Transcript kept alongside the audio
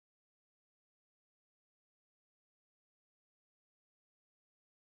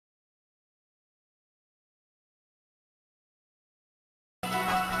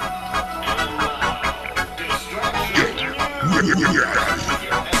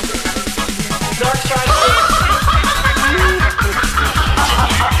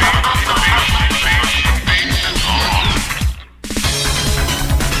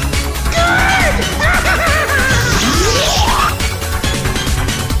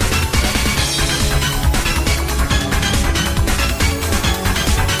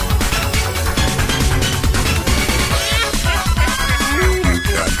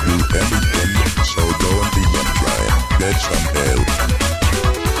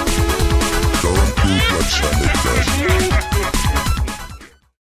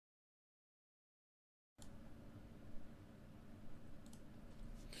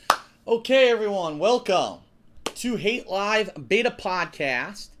Okay, everyone, welcome to Hate Live Beta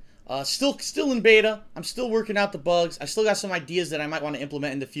Podcast. Still in beta. I'm still working out the bugs. I still got some ideas that I might want to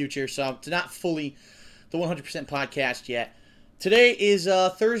implement in the future, so it's not fully the 100% podcast yet. Today is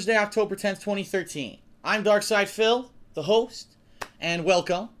Thursday, October 10th, 2013. I'm Darkside Phil, the host, and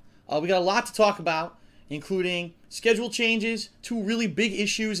welcome. We got a lot to talk about, including schedule changes, two really big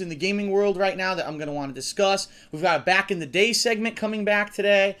issues in the gaming world right now that I'm going to want to discuss. We've got a Back in the Day segment coming back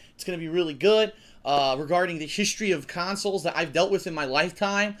today. It's going to be really good regarding the history of consoles that I've dealt with in my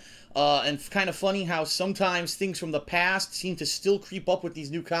lifetime. And it's kind of funny how sometimes things from the past seem to still creep up with these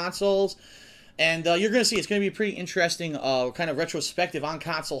new consoles. And you're going to see it's going to be a pretty interesting kind of retrospective on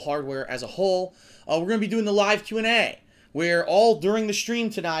console hardware as a whole. We're going to be doing the live Q&A, where all during the stream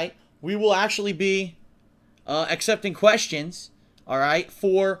tonight, we will actually be accepting questions, all right,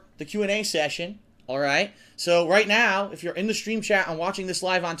 for the Q&A session, all right? So right now, if you're in the stream chat and watching this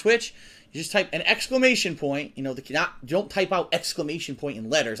live on Twitch, you just type an exclamation point, don't type out exclamation point in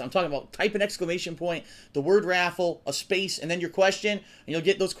letters. I'm talking about type an exclamation point, the word raffle, a space, and then your question, and you'll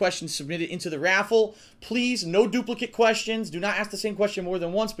get those questions submitted into the raffle. Please, no duplicate questions. Do not ask the same question more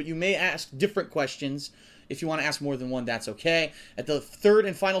than once, but you may ask different questions. If you want to ask more than one, that's okay. At the third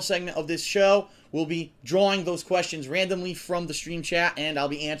and final segment of this show, we'll be drawing those questions randomly from the stream chat, and I'll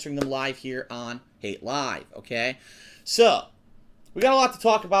be answering them live here on Hate Live, okay? So, we got a lot to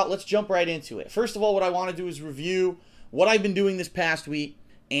talk about. Let's jump right into it. First of all, what I want to do is review what I've been doing this past week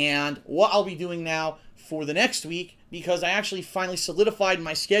and what I'll be doing now for the next week, because I actually finally solidified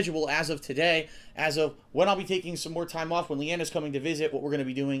my schedule as of today, as of when I'll be taking some more time off, when Leanna's coming to visit, what we're going to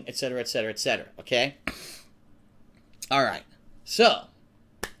be doing, etc., etc., etc., okay? All right, so,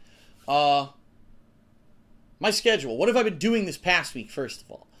 my schedule. What have I been doing this past week, first of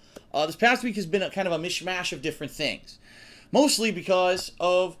all? This past week has been kind of a mishmash of different things, mostly because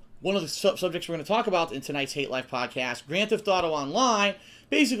of one of the subjects we're going to talk about in tonight's Hate Life podcast, Grand Theft Auto Online,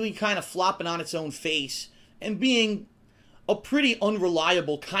 basically kind of flopping on its own face and being a pretty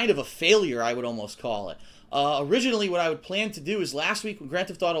unreliable kind of a failure, I would almost call it. Originally, what I would plan to do is last week when Grand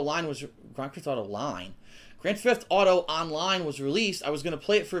Theft Auto Online was released, I was going to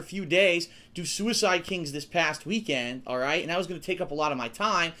play it for a few days, do Suicide Kings this past weekend, all right? And that was going to take up a lot of my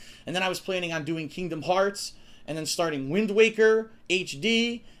time. And then I was planning on doing Kingdom Hearts, and then starting Wind Waker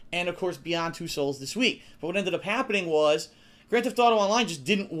HD, and of course Beyond Two Souls this week. But what ended up happening was Grand Theft Auto Online just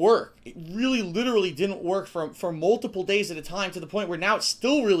didn't work. It really literally didn't work for multiple days at a time, to the point where now it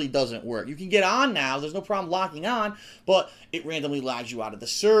still really doesn't work. You can get on now, there's no problem locking on, but it randomly lags you out of the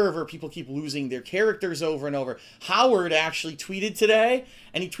server. People keep losing their characters over and over. Howard actually tweeted today,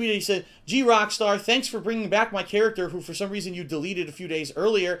 and he said, "Gee, Rockstar, thanks for bringing back my character who for some reason you deleted a few days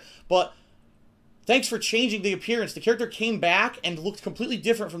earlier, but thanks for changing the appearance. The character came back and looked completely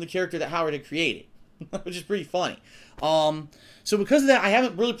different from the character that Howard had created," which is pretty funny. So because of that, I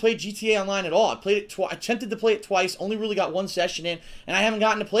haven't really played GTA Online at all. I played it attempted to play it twice, only really got one session in, and I haven't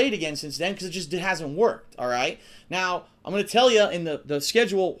gotten to play it again since then because it hasn't worked, all right? Now, I'm going to tell you in the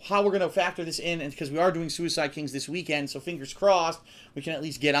schedule how we're going to factor this in, and because we are doing Suicide Kings this weekend, so fingers crossed, we can at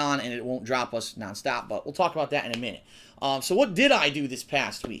least get on and it won't drop us nonstop, but we'll talk about that in a minute. So what did I do this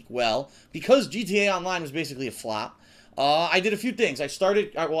past week? Well, because GTA Online was basically a flop, I did a few things. I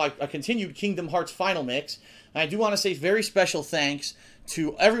continued Kingdom Hearts Final Mix. And I do want to say very special thanks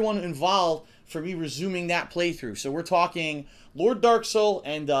to everyone involved for me resuming that playthrough. So we're talking Lord Dark Soul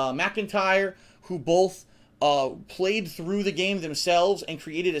and McIntyre, who both played through the game themselves and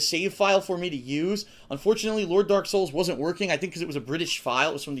created a save file for me to use. Unfortunately, Lord Dark Souls wasn't working, I think because it was a British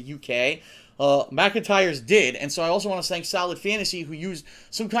file. It was from the UK. McIntyre's did, and so I also want to thank Solid Fantasy, who used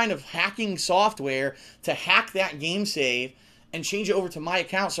some kind of hacking software to hack that game save and change it over to my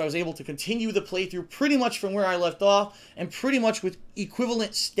account, so I was able to continue the playthrough pretty much from where I left off, and pretty much with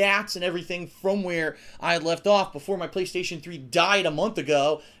equivalent stats and everything from where I had left off before my PlayStation 3 died a month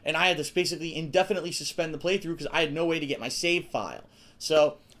ago, and I had to basically indefinitely suspend the playthrough because I had no way to get my save file.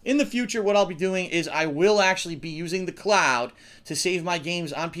 So in the future, what I'll be doing is I will actually be using the cloud to save my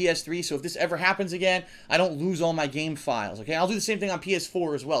games on PS3, so if this ever happens again, I don't lose all my game files, okay? I'll do the same thing on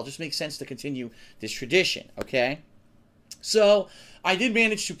PS4 as well. It just makes sense to continue this tradition, okay? So, I did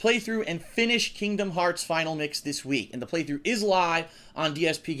manage to play through and finish Kingdom Hearts Final Mix this week, and the playthrough is live on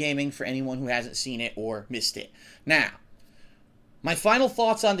DSP Gaming for anyone who hasn't seen it or missed it. Now, my final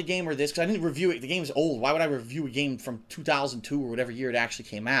thoughts on the game are this, because I didn't review it. The game's old. Why would I review a game from 2002 or whatever year it actually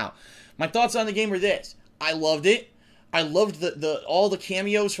came out? My thoughts on the game are this. I loved it. I loved all the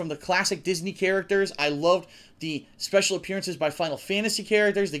cameos from the classic Disney characters. I loved the special appearances by Final Fantasy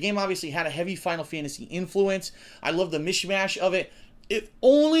characters. The game obviously had a heavy Final Fantasy influence. I loved the mishmash of it. If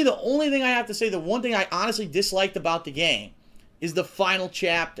only the only thing I have to say, the one thing I honestly disliked about the game is the final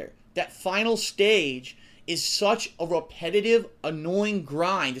chapter. That final stage is such a repetitive, annoying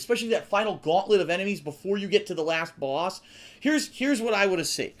grind, especially that final gauntlet of enemies before you get to the last boss. Here's what I would have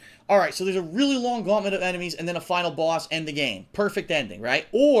said. All right, so there's a really long gauntlet of enemies and then a final boss, end the game. Perfect ending, right?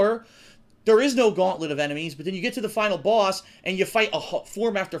 Or there is no gauntlet of enemies, but then you get to the final boss and you fight a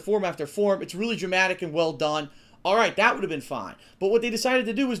form after form after form. It's really dramatic and well done. All right, that would have been fine. But what they decided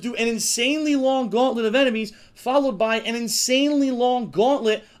to do was do an insanely long gauntlet of enemies followed by an insanely long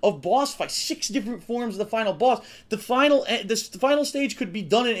gauntlet of boss fights. 6 different forms of the final boss. The final stage could be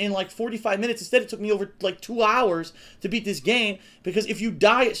done in like 45 minutes. Instead, it took me over like 2 hours to beat this game because if you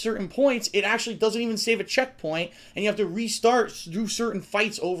die at certain points, it actually doesn't even save a checkpoint and you have to restart, do certain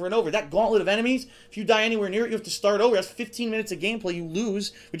fights over and over. That gauntlet of enemies, if you die anywhere near it, you have to start over. That's 15 minutes of gameplay you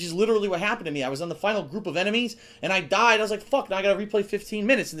lose, which is literally what happened to me. I was on the final group of enemies and I died. I was like, fuck, now I gotta replay 15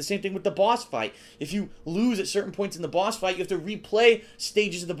 minutes. And the same thing with the boss fight. If you lose at certain points in the boss fight, you have to replay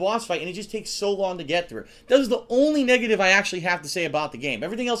stages of the boss fight, and it just takes so long to get through. That was the only negative I actually have to say about the game.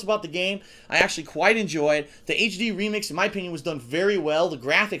 Everything else about the game, I actually quite enjoyed. The HD remix, in my opinion, was done very well. The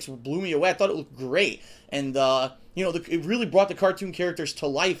graphics blew me away. I thought it looked great. And, you know, it really brought the cartoon characters to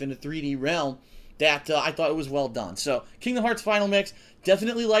life in the 3D realm that I thought it was well done. So, Kingdom Hearts Final Mix,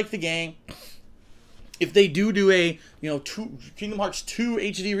 definitely like the game. If they do a, you know, Kingdom Hearts 2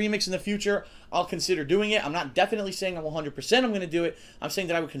 HD remix in the future, I'll consider doing it. I'm not definitely saying I'm 100% I'm going to do it. I'm saying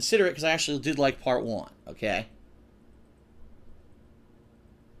that I would consider it because I actually did like Part 1, okay?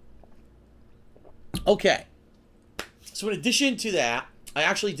 Okay. So in addition to that, I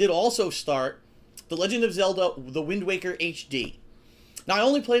actually did also start The Legend of Zelda The Wind Waker HD. Now, I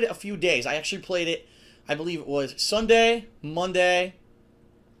only played it a few days. I actually played it, I believe it was Sunday, Monday.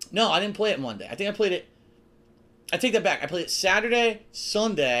 No, I didn't play it Monday. I think I played it... I take that back. I played it Saturday,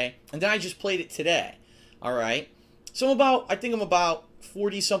 Sunday, and then I just played it today. All right? So I think I'm about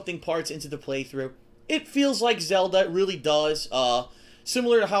 40-something parts into the playthrough. It feels like Zelda. It really does.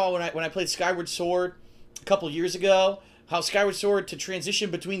 Similar to how when I played Skyward Sword a couple years ago, how Skyward Sword, to transition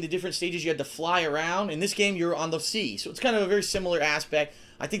between the different stages, you had to fly around. In this game, you're on the sea. So it's kind of a very similar aspect.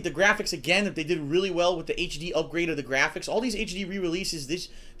 I think the graphics, again, that they did really well with the HD upgrade of the graphics. All these HD re-releases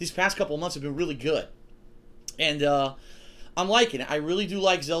these past couple of months have been really good. And I'm liking it. I really do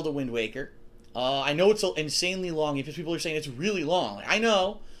like Zelda Wind Waker. I know it's insanely long. Because people are saying it's really long. I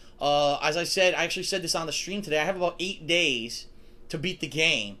know. As I said, I actually said this on the stream today. I have about 8 days to beat the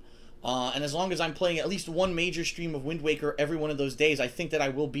game. And as long as I'm playing at least one major stream of Wind Waker every one of those days, I think that I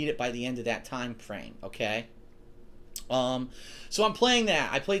will beat it by the end of that time frame. Okay? So I'm playing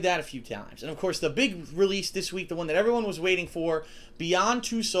that. I played that a few times. And of course, the big release this week, the one that everyone was waiting for, Beyond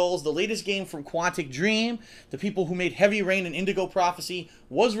Two Souls, the latest game from Quantic Dream, the people who made Heavy Rain and Indigo Prophecy,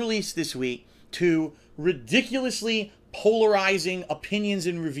 was released this week to ridiculously polarizing opinions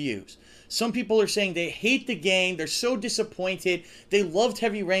and reviews. Some people are saying they hate the game, they're so disappointed, they loved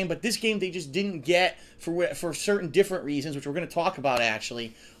Heavy Rain, but this game they just didn't get for certain different reasons, which we're going to talk about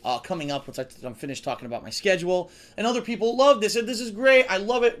actually coming up once I'm finished talking about my schedule. And other people love this, and this is great, I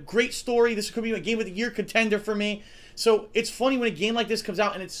love it, great story, this could be a Game of the Year contender for me. So it's funny when a game like this comes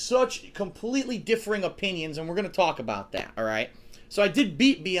out and it's such completely differing opinions, and we're going to talk about that, alright? So I did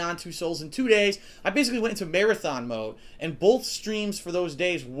beat Beyond Two Souls in 2 days. I basically went into marathon mode, and both streams for those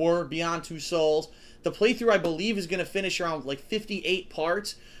days were Beyond Two Souls. The playthrough, I believe, is going to finish around like 58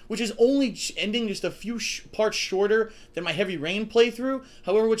 parts, which is only ending just a few parts shorter than my Heavy Rain playthrough.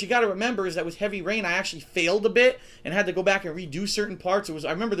 However, what you got to remember is that with Heavy Rain, I actually failed a bit and had to go back and redo certain parts.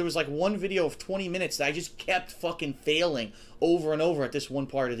 I remember there was like one video of 20 minutes that I just kept fucking failing over and over at this one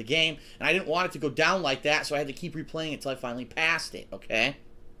part of the game, and I didn't want it to go down like that, so I had to keep replaying it until I finally passed it, okay?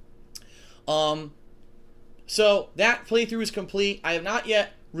 So that playthrough is complete. I have not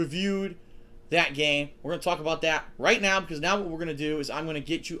yet reviewed that game. We're going to talk about that right now, because now what we're going to do is I'm going to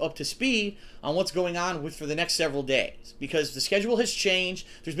get you up to speed on what's going on for the next several days, because the schedule has changed.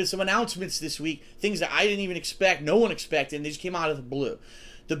 There's been some announcements this week, things that I didn't even expect, no one expected, and they just came out of the blue.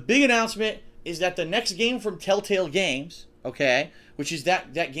 The big announcement is that the next game from Telltale Games, okay, which is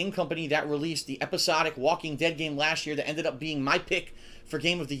that game company that released the episodic Walking Dead game last year that ended up being my pick for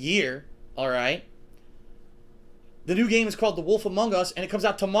Game of the Year, alright? The new game is called The Wolf Among Us, and it comes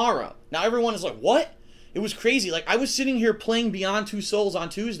out tomorrow. Now, everyone is like, what? It was crazy. Like, I was sitting here playing Beyond Two Souls on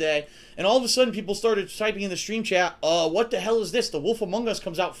Tuesday, and all of a sudden people started typing in the stream chat, what the hell is this? The Wolf Among Us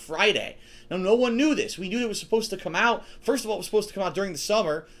comes out Friday. Now, no one knew this. We knew it was supposed to come out. First of all, it was supposed to come out during the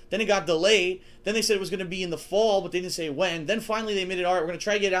summer. Then it got delayed. Then they said it was going to be in the fall, but they didn't say when. Then finally they admitted, all right, we're going to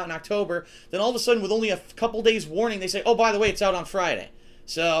try to get it out in October. Then all of a sudden, with only a couple days warning, they say, oh, by the way, it's out on Friday.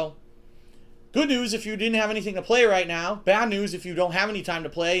 So, good news if you didn't have anything to play right now. Bad news if you don't have any time to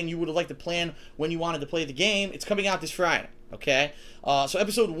play and you would have liked to plan when you wanted to play the game. It's coming out this Friday, okay? So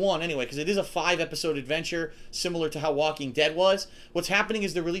episode 1, anyway, because it is a 5-episode adventure, similar to how Walking Dead was. What's happening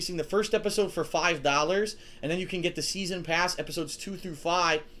is they're releasing the first episode for $5, and then you can get the season pass, episodes 2 through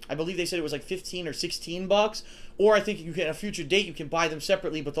 5. I believe they said it was like 15 or 16 bucks. Or I think you can, at a future date, you can buy them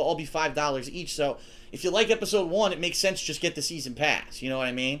separately, but they'll all be $5 each. So if you like episode 1, it makes sense to just get the season pass. You know what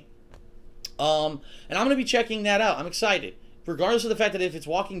I mean? And I'm going to be checking that out. I'm excited. Regardless of the fact that if it's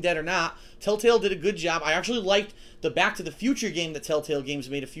Walking Dead or not, Telltale did a good job. I actually liked the Back to the Future game that Telltale Games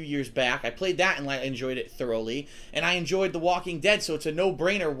made a few years back. I played that and I enjoyed it thoroughly. And I enjoyed The Walking Dead, so it's a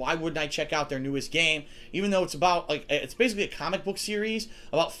no-brainer. Why wouldn't I check out their newest game? Even though it's about, like, it's basically a comic book series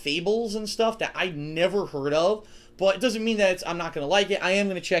about fables and stuff that I'd never heard of. But it doesn't mean that I'm not going to like it. I am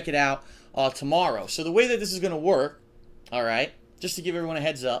going to check it out tomorrow. So the way that this is going to work, all right, just to give everyone a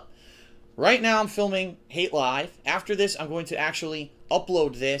heads up, right now I'm filming Hate Live. After this, I'm going to actually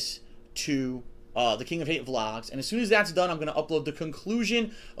upload this to the King of Hate vlogs. And as soon as that's done, I'm going to upload the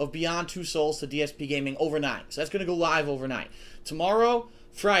conclusion of Beyond Two Souls to DSP Gaming overnight. So that's going to go live overnight. Tomorrow,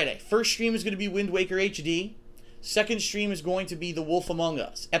 Friday, first stream is going to be Wind Waker HD. Second stream is going to be The Wolf Among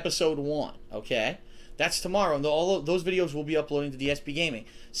Us, Episode 1, okay? That's tomorrow, and all of those videos will be uploading to DSP Gaming.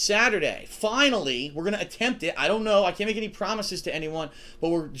 Saturday, finally, we're going to attempt it. I don't know. I can't make any promises to anyone,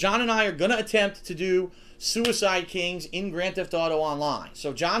 but John and I are going to attempt to do Suicide Kings in Grand Theft Auto Online.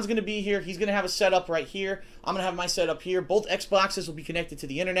 So John's going to be here. He's going to have a setup right here. I'm going to have my setup here. Both Xboxes will be connected to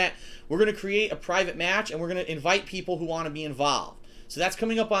the internet. We're going to create a private match, and we're going to invite people who want to be involved. So that's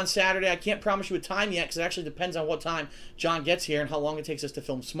coming up on Saturday. I can't promise you a time yet because it actually depends on what time John gets here and how long it takes us to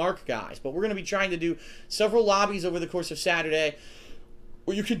film Smart Guys. But we're going to be trying to do several lobbies over the course of Saturday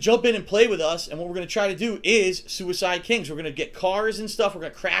where you can jump in and play with us. And what we're going to try to do is Suicide Kings. We're going to get cars and stuff. We're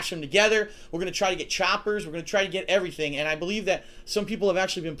going to crash them together. We're going to try to get choppers. We're going to try to get everything. And I believe that some people have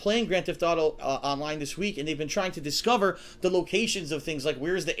actually been playing Grand Theft Auto Online this week, and they've been trying to discover the locations of things like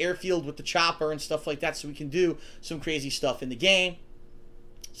where's the airfield with the chopper and stuff like that so we can do some crazy stuff in the game.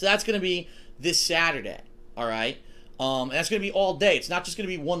 So that's going to be this Saturday, all right? And that's going to be all day. It's not just going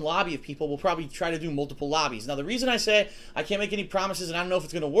to be one lobby of people. We'll probably try to do multiple lobbies. Now, the reason I say I can't make any promises and I don't know if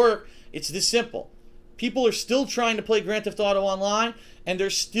it's going to work, it's this simple. People are still trying to play Grand Theft Auto Online, and they're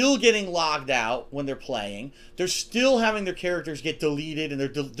still getting logged out when they're playing. They're still having their characters get deleted, and they're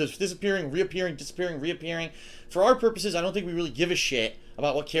disappearing, reappearing, disappearing, reappearing. For our purposes, I don't think we really give a shit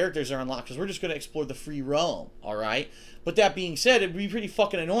about what characters are unlocked because we're just going to explore the free roam, all right? But that being said, it'd be pretty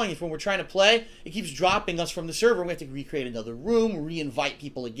fucking annoying if when we're trying to play, it keeps dropping us from the server. We have to recreate another room, re-invite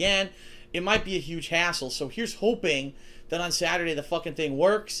people again. It might be a huge hassle. So here's hoping that on Saturday the fucking thing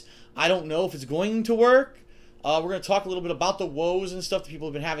works. I don't know if it's going to work. We're going to talk a little bit about the woes and stuff that people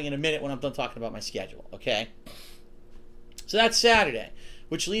have been having in a minute when I'm done talking about my schedule, okay? So that's Saturday,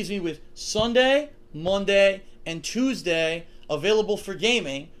 which leaves me with Sunday, Monday, and Tuesday available for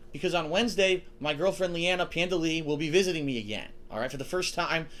gaming. Because on Wednesday, my girlfriend Leanna Panda Lee will be visiting me again. All right, for the first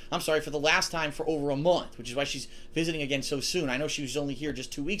time, for the last time for over a month, which is why she's visiting again so soon. I know she was only here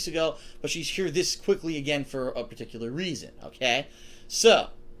just 2 weeks ago, but she's here this quickly again for a particular reason, okay?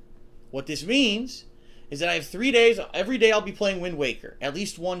 So, what this means is that I have 3 days. Every day I'll be playing Wind Waker, at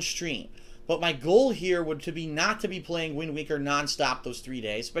least one stream. But my goal here would to be not to be playing Wind Waker nonstop those 3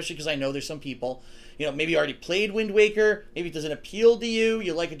 days, especially because I know there's some people, you know, maybe already played Wind Waker, maybe it doesn't appeal to you,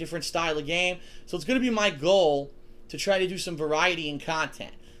 you like a different style of game. So it's going to be my goal to try to do some variety in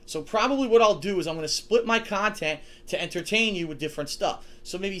content. So probably what I'll do is I'm going to split my content to entertain you with different stuff.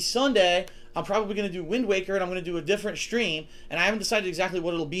 So maybe Sunday, I'm probably going to do Wind Waker and I'm going to do a different stream. And I haven't decided exactly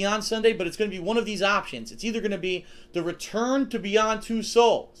what it'll be on Sunday, but it's going to be one of these options. It's either going to be the return to Beyond Two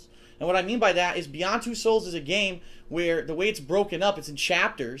Souls. And what I mean by that is Beyond Two Souls is a game where the way it's broken up, it's in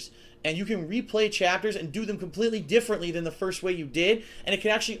chapters, and you can replay chapters and do them completely differently than the first way you did, and it can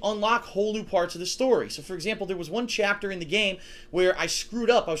actually unlock whole new parts of the story. So for example, there was one chapter in the game where I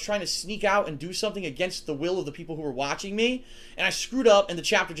screwed up. I was trying to sneak out and do something against the will of the people who were watching me, and I screwed up and the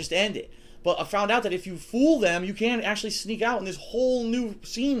chapter just ended. But I found out that if you fool them, you can actually sneak out and this whole new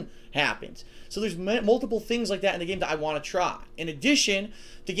scene happens. So there's multiple things like that in the game that I want to try. In addition,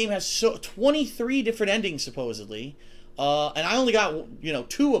 the game has 23 different endings, supposedly. And I only got,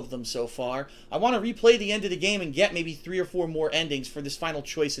 2 of them so far. I want to replay the end of the game and get maybe 3 or 4 more endings for this final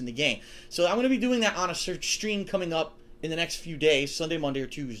choice in the game. So I'm going to be doing that on a stream coming up in the next few days, Sunday, Monday, or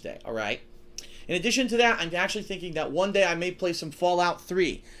Tuesday, all right? In addition to that, I'm actually thinking that one day I may play some Fallout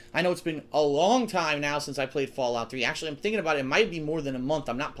 3. I know it's been a long time now since I played Fallout 3. Actually, I'm thinking about it. It might be more than a month.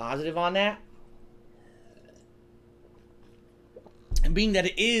 I'm not positive on that. And being that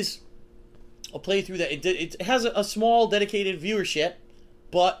it is a playthrough that it has a small dedicated viewership,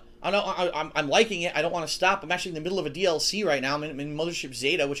 but I'm liking it. I don't want to stop. I'm actually in the middle of a DLC right now. I'm in Mothership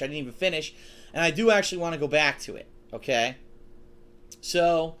Zeta, which I didn't even finish, and I do actually want to go back to it. Okay,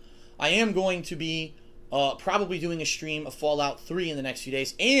 so I am going to be probably doing a stream of Fallout 3 in the next few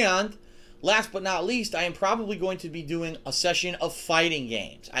days, and last but not least, I am probably going to be doing a session of fighting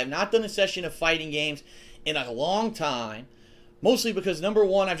games. I have not done a session of fighting games in a long time. Mostly because, number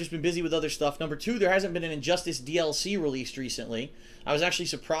one, I've just been busy with other stuff. Number two, there hasn't been an Injustice DLC released recently. I was actually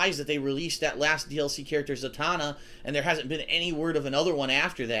surprised that they released that last DLC character, Zatanna, and there hasn't been any word of another one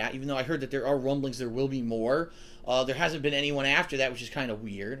after that, even though I heard that there are rumblings there will be more. There hasn't been anyone after that, which is kind of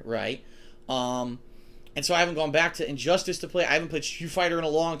weird, right? And so I haven't gone back to Injustice to play. I haven't played Street Fighter in a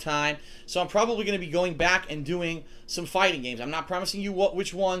long time. So I'm probably going to be going back and doing some fighting games. I'm not promising you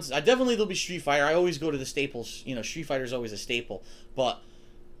which ones. Definitely there'll be Street Fighter. I always go to the staples. Street Fighter is always a staple. But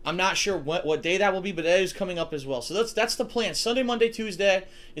I'm not sure what day that will be, but that is coming up as well. So that's the plan. Sunday, Monday, Tuesday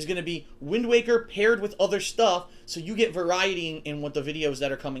is going to be Wind Waker paired with other stuff, so you get variety in what the videos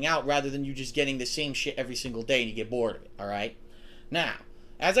that are coming out rather than you just getting the same shit every single day and you get bored of it, all right? Now,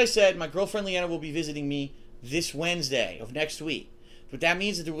 as I said, my girlfriend Leanna will be visiting me this Wednesday of next week. What that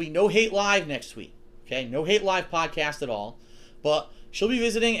means is there will be no Hate Live next week. Okay? No Hate Live podcast at all. But she'll be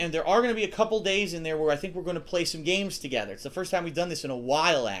visiting, and there are going to be a couple days in there where I think we're going to play some games together. It's the first time we've done this in a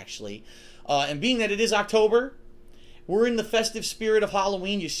while, actually. And being that it is October, we're in the festive spirit of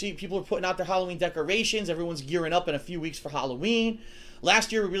Halloween. You see people are putting out their Halloween decorations. Everyone's gearing up in a few weeks for Halloween.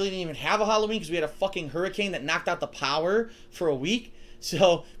 Last year, we really didn't even have a Halloween because we had a fucking hurricane that knocked out the power for a week.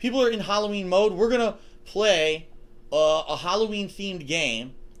 So people are in Halloween mode. We're going to play a Halloween-themed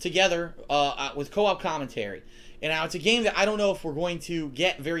game together with co-op commentary. And now it's a game that I don't know if we're going to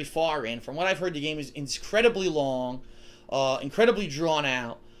get very far in. From what I've heard, the game is incredibly long, incredibly drawn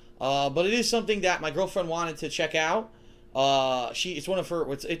out. But it is something that my girlfriend wanted to check out.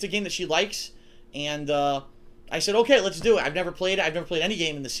 It's a game that she likes, and I said, okay, let's do it. I've never played it. I've never played any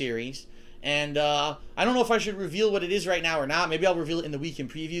game in the series. And I don't know if I should reveal what it is right now or not. Maybe I'll reveal it in the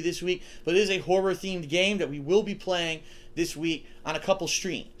weekend preview this week. But it is a horror-themed game that we will be playing this week on a couple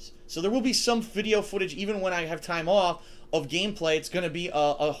streams. So there will be some video footage, even when I have time off, of gameplay. It's going to be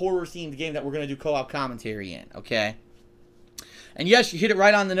a horror-themed game that we're going to do co-op commentary in, okay? And yes, you hit it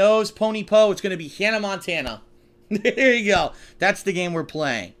right on the nose. Pony Po, it's going to be Hannah Montana. There you go. That's the game we're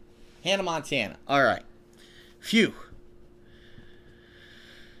playing. Hannah Montana. All right. Phew.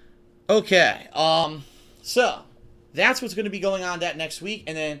 Okay, so that's what's going to be going on that next week,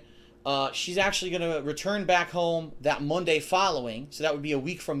 and then she's actually going to return back home that Monday following, so that would be a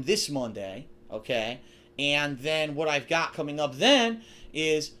week from this Monday, okay? And then what I've got coming up then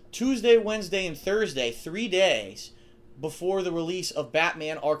is Tuesday, Wednesday, and Thursday, 3 days before the release of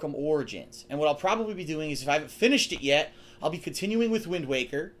Batman Arkham Origins. And what I'll probably be doing is, if I haven't finished it yet, I'll be continuing with Wind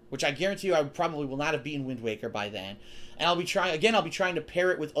Waker, which I guarantee you I probably will not have beaten Wind Waker by then. And I'll be trying to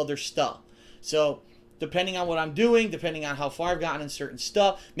pair it with other stuff. So, depending on what I'm doing, depending on how far I've gotten in certain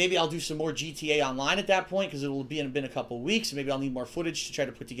stuff, maybe I'll do some more GTA Online at that point, because it'll been a couple of weeks. Maybe I'll need more footage to try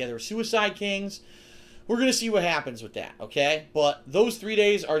to put together a Suicide Kings. We're going to see what happens with that, okay? But those 3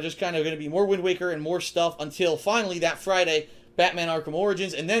 days are just kind of going to be more Wind Waker and more stuff until finally that Friday, Batman Arkham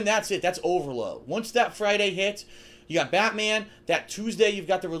Origins, and then that's it. That's overload. Once that Friday hits, you got Batman. That Tuesday, you've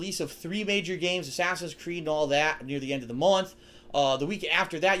got the release of 3 major games, Assassin's Creed and all that, near the end of the month. The week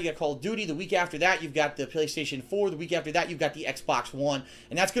after that, you got Call of Duty. The week after that, you've got the PlayStation 4. The week after that, you've got the Xbox One.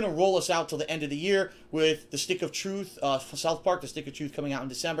 And that's going to roll us out till the end of the year with the Stick of Truth, South Park, the Stick of Truth coming out in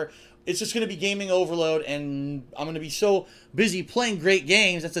December. It's just going to be gaming overload, and I'm going to be so busy playing great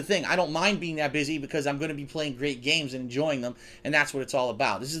games. That's the thing. I don't mind being that busy because I'm going to be playing great games and enjoying them, and that's what it's all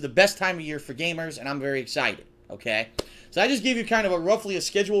about. This is the best time of year for gamers, and I'm very excited. Okay, so I just gave you kind of roughly a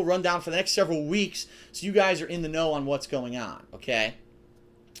schedule rundown for the next several weeks, so you guys are in the know on what's going on. Okay.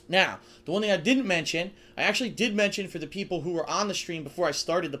 Now, the one thing I didn't mention, I actually did mention for the people who were on the stream before I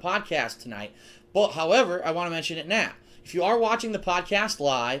started the podcast tonight. But, however, I want to mention it now. If you are watching the podcast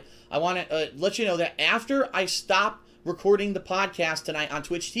live, I want to let you know that after I stop recording the podcast tonight on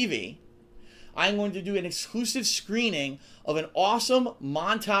Twitch TV, I'm going to do an exclusive screening of an awesome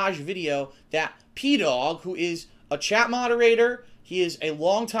montage video that P-Dog, who is a chat moderator. He is a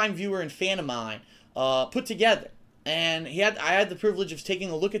longtime viewer and fan of mine, put together. And I had the privilege of taking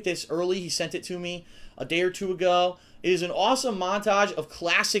a look at this early. He sent it to me a day or two ago. It is an awesome montage of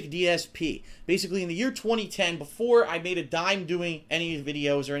classic DSP. Basically, in the year 2010, before I made a dime doing any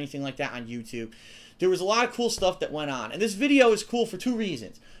videos or anything like that on YouTube, there was a lot of cool stuff that went on. And this video is cool for two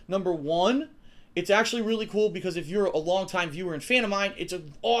reasons. Number one, it's actually really cool because if you're a longtime viewer and fan of mine, it's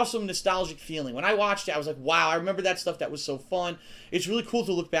an awesome nostalgic feeling. When I watched it, I was like, wow, I remember that stuff. That was so fun. It's really cool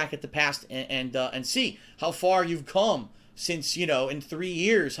to look back at the past and see how far you've come since, you know, in 3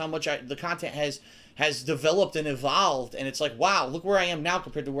 years, how much the content has developed and evolved. And it's like, wow, look where I am now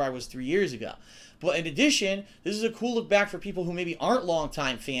compared to where I was 3 years ago. But in addition, this is a cool look back for people who maybe aren't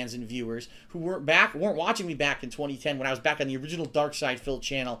longtime fans and viewers, who weren't watching me back in 2010 when I was back on the original Dark Side Phil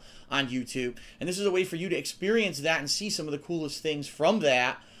channel on YouTube. And this is a way for you to experience that and see some of the coolest things from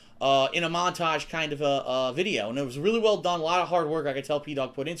that in a montage kind of a video. And it was really well done. A lot of hard work, I could tell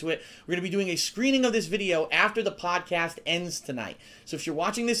P-Dog put into it. We're going to be doing a screening of this video after the podcast ends tonight. So if you're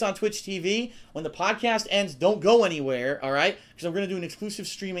watching this on Twitch TV, when the podcast ends, don't go anywhere, all right? Because I'm going to do an exclusive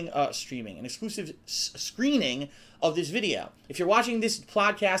screening of this video. If you're watching this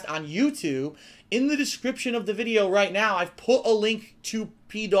podcast on YouTube, in the description of the video right now, I've put a link to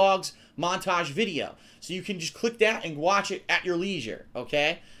P-Dog's montage video. So you can just click that and watch it at your leisure,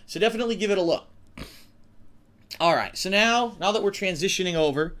 okay? So definitely give it a look. All right, so now that we're transitioning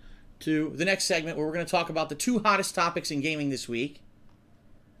over to the next segment where we're going to talk about the two hottest topics in gaming this week.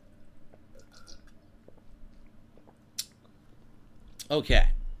 Okay.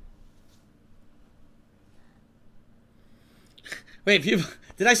 Wait,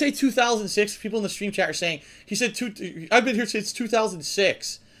 did I say 2006? People in the stream chat are saying, he said, I've been here since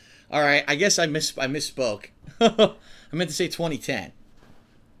 2006. All right, I guess I misspoke. I meant to say 2010.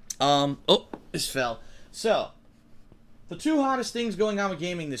 Oh, this fell. So, the two hottest things going on with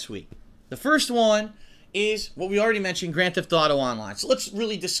gaming this week. The first one is what we already mentioned, Grand Theft Auto Online. So let's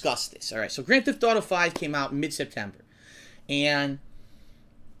really discuss this. All right, so Grand Theft Auto 5 came out mid-September. And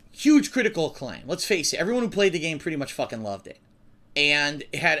huge critical acclaim. Let's face it, everyone who played the game pretty much fucking loved it. And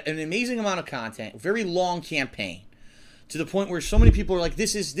it had an amazing amount of content, very long campaign, to the point where so many people are like,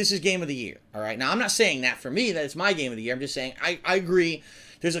 this is game of the year. All right, now I'm not saying that for me, that it's my game of the year. I'm just saying I agree.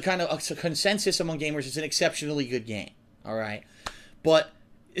 There's a kind of a consensus among gamers. It's an exceptionally good game. All right, but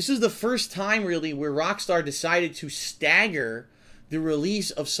this is the first time really where Rockstar decided to stagger the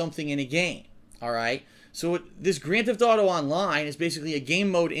release of something in a game. All right, so this Grand Theft Auto Online is basically a game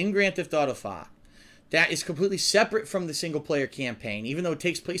mode in Grand Theft Auto 5 that is completely separate from the single player campaign, even though it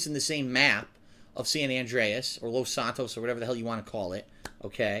takes place in the same map of San Andreas or Los Santos or whatever the hell you want to call it.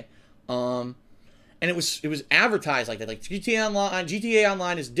 Okay, and it was advertised like that. Like GTA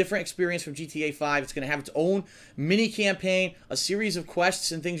Online is a different experience from GTA 5. It's going to have its own mini campaign, a series of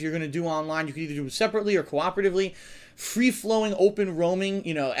quests and things you're going to do online. You can either do them separately or cooperatively. Free-flowing, open roaming.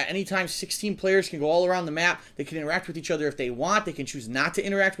 You know, at any time, 16 players can go all around the map. They can interact with each other if they want. They can choose not to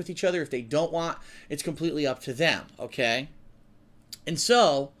interact with each other if they don't want. It's completely up to them. Okay, and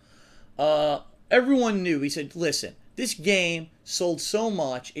so everyone knew. He said, "Listen, this game sold so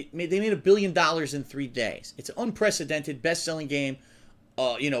much, they made $1 billion in 3 days. It's an unprecedented, best-selling game,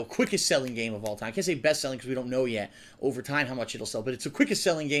 quickest selling game of all time. I can't say best-selling because we don't know yet over time how much it'll sell, but it's the quickest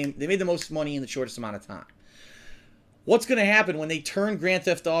selling game. They made the most money in the shortest amount of time. What's going to happen when they turn Grand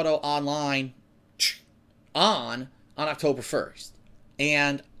Theft Auto Online on October 1st?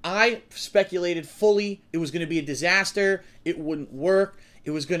 And I speculated fully it was going to be a disaster. It wouldn't work.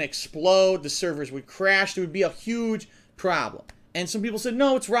 It was going to explode. The servers would crash. There would be a huge problem. And some people said,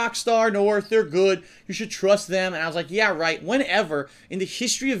 no, it's Rockstar North. They're good. You should trust them. And I was like, yeah, right. Whenever in the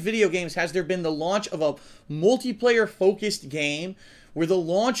history of video games has there been the launch of a multiplayer-focused game where the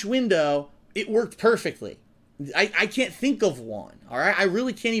launch window, it worked perfectly? I can't think of one. All right? I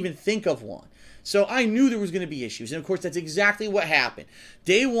really can't even think of one. So I knew there was going to be issues. And, of course, that's exactly what happened.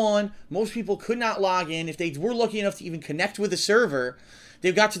 Day one, most people could not log in. If they were lucky enough to even connect with a server,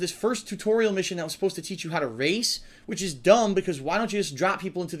 they got to this first tutorial mission that was supposed to teach you how to race, which is dumb because why don't you just drop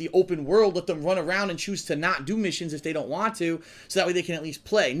people into the open world, let them run around and choose to not do missions if they don't want to, so that way they can at least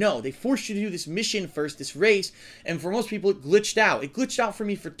play. No, they forced you to do this mission first, this race, and for most people it glitched out. It glitched out for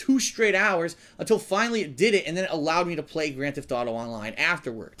me for 2 straight hours until finally it did it, and then it allowed me to play Grand Theft Auto Online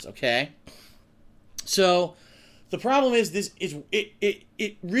afterwards, okay? So the problem is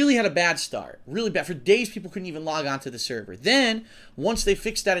it really had a bad start. Really bad. For days, people couldn't even log onto the server. Then, once they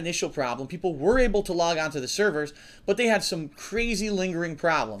fixed that initial problem, people were able to log onto the servers, but they had some crazy lingering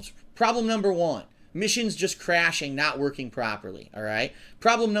problems. Problem number 1, missions just crashing, not working properly, all right?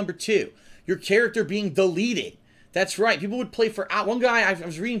 Problem number 2, your character being deleted. That's right. People would play for one guy. I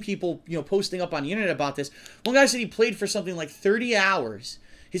was reading people, posting up on the internet about this. One guy said he played for something like 30 hours.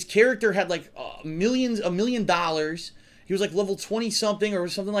 His character had like $1 million. He was like level 20 something or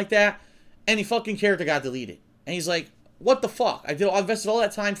something like that, and the fucking character got deleted. And he's like, "What the fuck? I invested all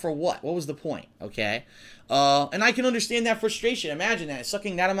that time for what? What was the point?" Okay, and I can understand that frustration. Imagine that,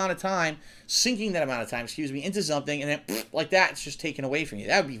 sinking that amount of time, into something, and then like that, it's just taken away from you.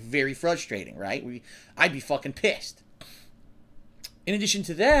 That would be very frustrating, right? I'd be fucking pissed. In addition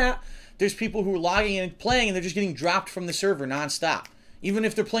to that, there's people who are logging in and playing, and they're just getting dropped from the server nonstop. Even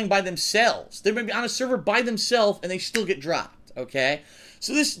if they're playing by themselves. They may be on a server by themselves, and they still get dropped, okay?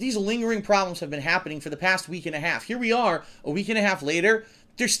 So these lingering problems have been happening for the past week and a half. Here we are, a week and a half later,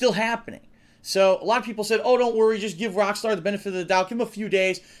 they're still happening. So a lot of people said, "Oh, don't worry, just give Rockstar the benefit of the doubt, give them a few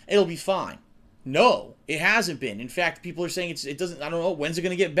days, it'll be fine." No, it hasn't been. In fact, people are saying it doesn't, I don't know, when's it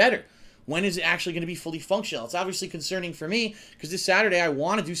going to get better? When is it actually going to be fully functional? It's obviously concerning for me because this Saturday I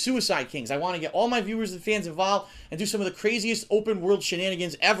want to do Suicide Kings. I want to get all my viewers and fans involved and do some of the craziest open world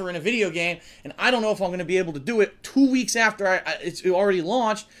shenanigans ever in a video game. And I don't know if I'm going to be able to do it 2 weeks after it's already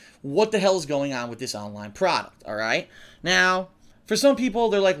launched. What the hell is going on with this online product? All right. Now, for some people,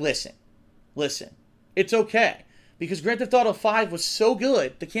 they're like, listen, it's okay. Because Grand Theft Auto 5 was so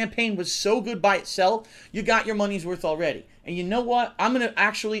good, the campaign was so good by itself, you got your money's worth already. And you know what? I'm going to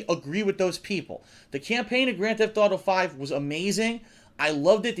actually agree with those people. The campaign of Grand Theft Auto 5 was amazing. I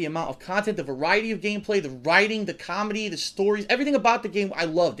loved it. The amount of content, the variety of gameplay, the writing, the comedy, the stories, everything about the game, I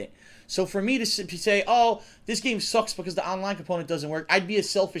loved it. So for me to say, "Oh, this game sucks because the online component doesn't work," I'd be a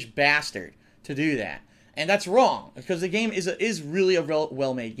selfish bastard to do that. And that's wrong, because the game is really a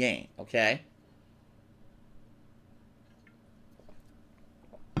well-made game, okay?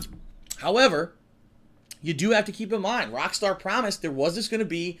 However, you do have to keep in mind, Rockstar promised there was going to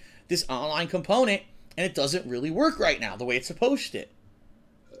be this online component, and it doesn't really work right now the way it's supposed to.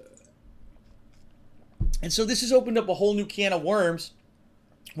 And so this has opened up a whole new can of worms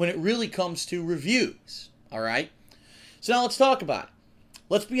when it really comes to reviews, all right? So now let's talk about it.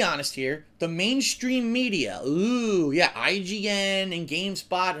 Let's be honest here. The mainstream media, IGN and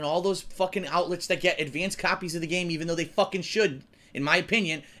GameSpot and all those fucking outlets that get advanced copies of the game, even though they fucking should. In my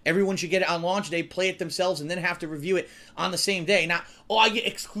opinion, everyone should get it on launch day, play it themselves, and then have to review it on the same day. Not, "Oh, I get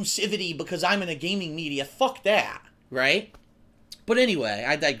exclusivity because I'm in a gaming media." Fuck that, right? But anyway,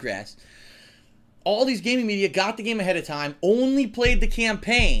 I digress. All these gaming media got the game ahead of time, only played the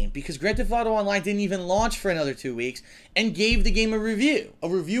campaign because Grand Theft Auto Online didn't even launch for another 2 weeks, and gave the game a review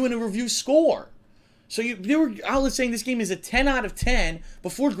and a review score. So there were outlets saying this game is a 10 out of 10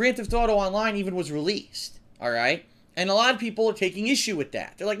 before Grand Theft Auto Online even was released, all right? And a lot of people are taking issue with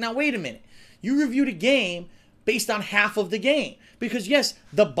that. They're like, "Now, wait a minute. You reviewed a game based on half of the game." Because, yes,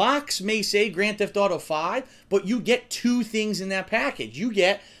 the box may say Grand Theft Auto 5, but you get 2 things in that package. You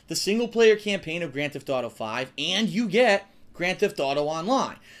get the single-player campaign of Grand Theft Auto 5, and you get Grand Theft Auto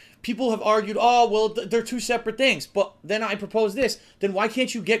Online. People have argued, "Oh, well, they're 2 separate things." But then I propose this. Then why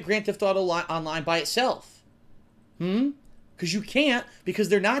can't you get Grand Theft Auto Online by itself? Because you can't, because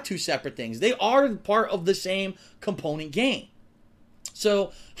they're not 2 separate things. They are part of the same component game.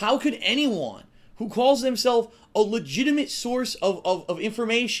 So how could anyone who calls themselves a legitimate source of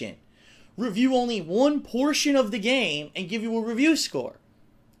information review only one portion of the game and give you a review score,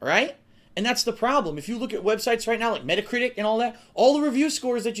 right? And that's the problem. If you look at websites right now like Metacritic and all that, all the review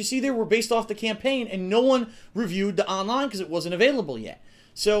scores that you see there were based off the campaign, and no one reviewed the online because it wasn't available yet.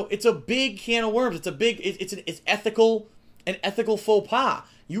 So it's a big can of worms. It's an ethical faux pas.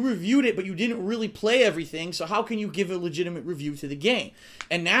 You reviewed it, but you didn't really play everything, so how can you give a legitimate review to the game?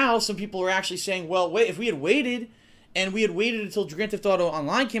 And now some people are actually saying, well, wait, if we had waited until Grand Theft Auto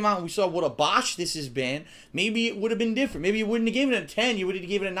Online came out and we saw what a bosh this has been, maybe it would have been different. Maybe you wouldn't have given it a 10, you would have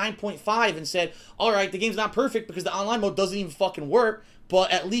given it a 9.5 and said, all right, the game's not perfect because the online mode doesn't even fucking work, but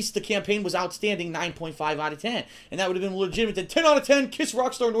at least the campaign was outstanding, 9.5 out of 10. And that would have been legitimate. Then 10 out of 10, kiss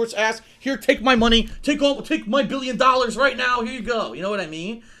Rockstar North's ass. Here, take my money. Take my $1 billion right now. Here you go. You know what I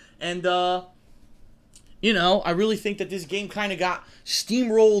mean? And, you know, I really think that this game kind of got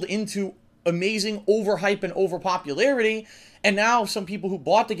steamrolled into amazing overhype and overpopularity. And now some people who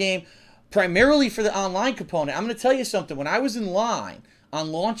bought the game primarily for the online component. I'm going to tell you something. When I was in line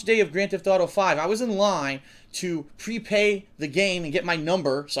on launch day of Grand Theft Auto 5, I was in line to prepay the game and get my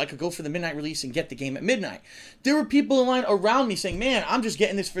number so I could go for the midnight release and get the game at midnight. There were people in line around me saying, man, I'm just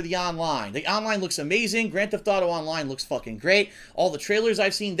getting this for the online. The online looks amazing. Grand Theft Auto Online looks fucking great. All the trailers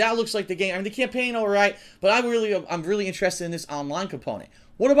I've seen, that looks like the game. I mean, the campaign, all right, but I'm really interested in this online component.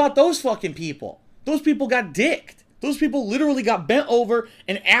 What about those fucking people? Those people got dicked. Those people literally got bent over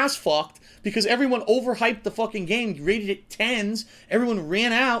and ass fucked because everyone overhyped the fucking game, rated it 10s. Everyone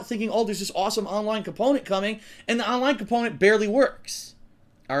ran out thinking, oh, there's this awesome online component coming, and the online component barely works.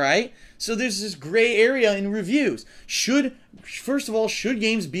 All right? So there's this gray area in reviews. First of all, should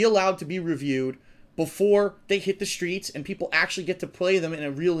games be allowed to be reviewed before they hit the streets and people actually get to play them in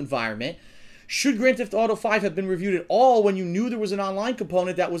a real environment? Should Grand Theft Auto 5 have been reviewed at all when you knew there was an online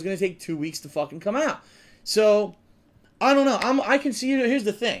component that was going to take 2 weeks to fucking come out? So, I don't know. I can see, here's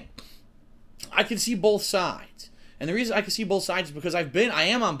the thing. I can see both sides. And the reason I can see both sides is because I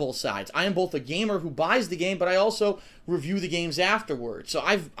am on both sides. I am both a gamer who buys the game, but I also review the games afterwards. So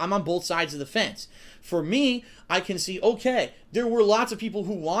I'm on both sides of the fence. For me, I can see, okay, there were lots of people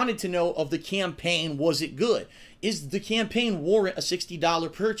who wanted to know of the campaign. Was it good? Is the campaign warrant a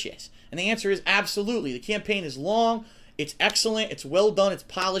 $60 purchase? And the answer is absolutely. The campaign is long. It's excellent. It's well done. It's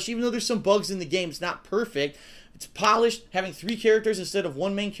polished. Even though there's some bugs in the game, it's not perfect. It's polished. Having 3 characters instead of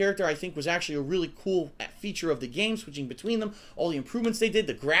 1 main character, I think, was actually a really cool feature of the game, switching between them. All the improvements they did,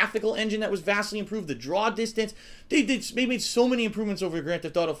 the graphical engine that was vastly improved, the draw distance. They made so many improvements over Grand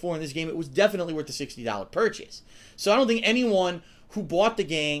Theft Auto 4 in this game. It was definitely worth the $60 purchase. So I don't think anyone who bought the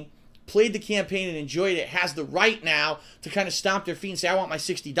game, played the campaign and enjoyed it, has the right now to kind of stomp their feet and say, I want my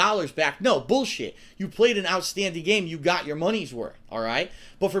 $60 back. No, bullshit. You played an outstanding game. You got your money's worth, all right?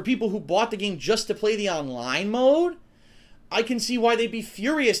 But for people who bought the game just to play the online mode, I can see why they'd be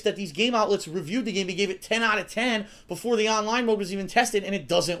furious that these game outlets reviewed the game and gave it 10 out of 10 before the online mode was even tested, and it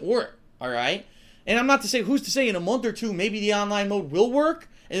doesn't work, all right? And I'm not to say, who's to say in a month or two, maybe the online mode will work,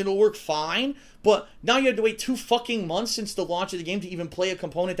 and it'll work fine, but now you have to wait 2 fucking months since the launch of the game to even play a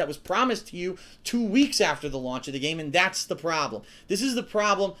component that was promised to you 2 weeks after the launch of the game, and that's the problem. This is the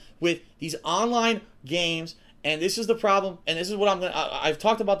problem with these online games, and this is the problem, and this is what I've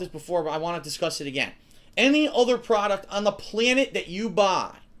talked about this before, but I want to discuss it again. Any other product on the planet that you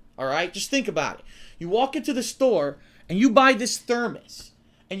buy, all right, just think about it. You walk into the store, and you buy this thermos.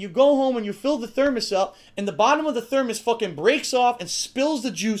 And you go home and you fill the thermos up, and the bottom of the thermos fucking breaks off and spills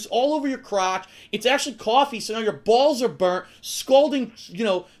the juice all over your crotch. It's actually coffee, so now your balls are burnt, scalding,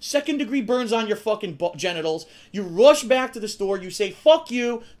 second-degree burns on your fucking genitals. You rush back to the store. You say, fuck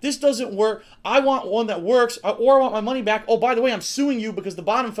you. This doesn't work. I want one that works, or I want my money back. Oh, by the way, I'm suing you because the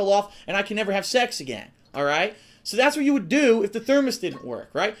bottom fell off, and I can never have sex again. All right? So that's what you would do if the thermos didn't work,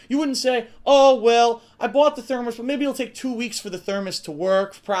 right? You wouldn't say, oh, well, I bought the thermos, but maybe it'll take 2 weeks for the thermos to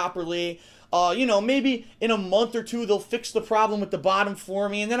work properly. Maybe in a month or 2 they'll fix the problem with the bottom for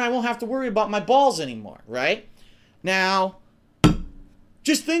me, and then I won't have to worry about my balls anymore, right? Now,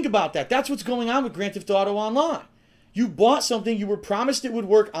 just think about that. That's what's going on with Grand Theft Auto Online. You bought something, you were promised it would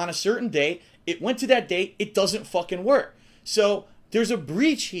work on a certain date, it went to that date, it doesn't fucking work. So there's a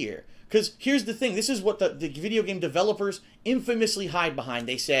breach here. Because here's the thing, this is what the video game developers infamously hide behind.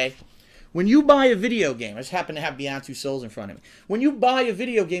 They say, when you buy a video game, I just happen to have Beyond Two Souls in front of me. When you buy a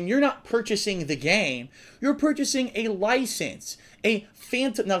video game, you're not purchasing the game, you're purchasing a license. A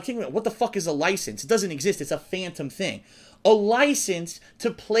phantom, now what the fuck is a license? It doesn't exist, it's a phantom thing. A license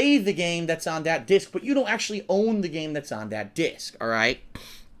to play the game that's on that disc, but you don't actually own the game that's on that disc, all right?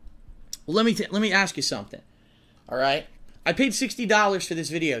 Well, let me ask you something, all right? I paid $60 for this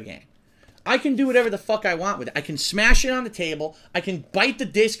video game. I can do whatever the fuck I want with it. I can smash it on the table. I can bite the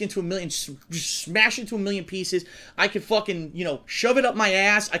disc into a million, smash it into a million pieces. I can fucking, shove it up my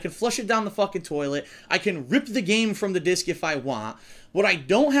ass. I can flush it down the fucking toilet. I can rip the game from the disc if I want. What I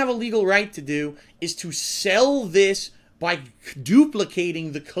don't have a legal right to do is to sell this by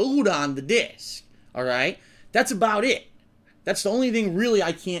duplicating the code on the disc. All right? That's about it. That's the only thing really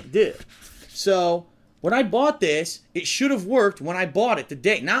I can't do. So when I bought this, it should have worked when I bought it the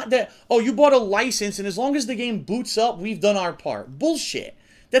day. Not that, oh, you bought a license, and as long as the game boots up, we've done our part. Bullshit.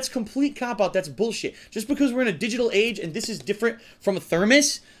 That's complete cop-out. That's bullshit. Just because we're in a digital age and this is different from a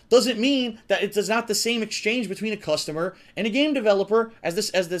thermos doesn't mean that it is not the same exchange between a customer and a game developer as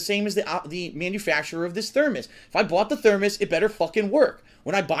the same as the manufacturer of this thermos. If I bought the thermos, it better fucking work.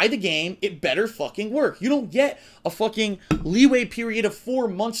 When I buy the game, it better fucking work. You don't get a fucking leeway period of 4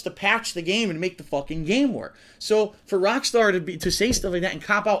 months to patch the game and make the fucking game work. So for Rockstar to say stuff like that and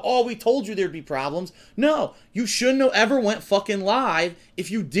cop out, oh, we told you there'd be problems. No, you shouldn't have ever went fucking live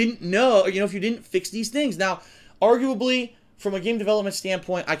if you didn't know, if you didn't fix these things. Now, arguably, from a game development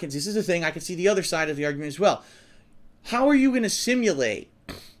standpoint, this is the thing, I can see the other side of the argument as well. How are you going to simulate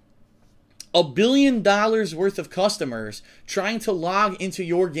 $1 billion worth of customers trying to log into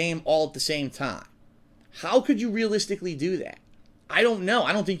your game all at the same time? How could you realistically do that? I don't know.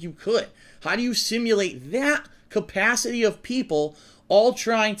 I don't think you could. How do you simulate that capacity of people all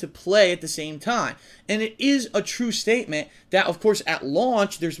trying to play at the same time. And it is a true statement that, of course, at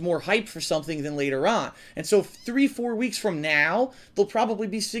launch, there's more hype for something than later on. And so 3-4 weeks from now, there'll probably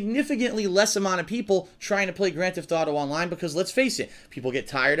be significantly less amount of people trying to play Grand Theft Auto Online because, let's face it, people get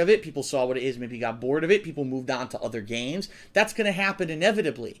tired of it, people saw what it is, maybe got bored of it, people moved on to other games. That's going to happen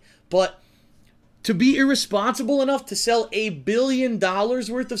inevitably. But to be irresponsible enough to sell $1 billion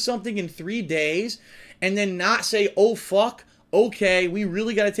worth of something in 3 days and then not say, oh, fuck, okay, we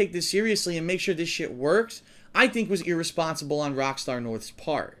really got to take this seriously and make sure this shit works, I think was irresponsible on Rockstar North's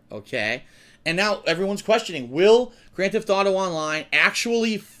part, okay? And now everyone's questioning, will Grand Theft Auto Online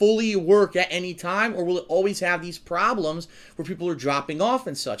actually fully work at any time, or will it always have these problems where people are dropping off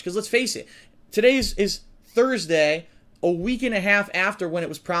and such? Because let's face it, today is Thursday, a week and a half after when it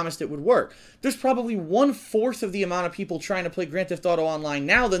was promised it would work. There's probably 1/4 of the amount of people trying to play Grand Theft Auto Online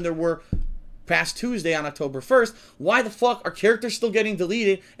now than there were past Tuesday on October 1st. Why the fuck are characters still getting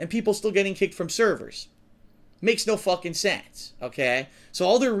deleted and people still getting kicked from servers? Makes no fucking sense, okay? So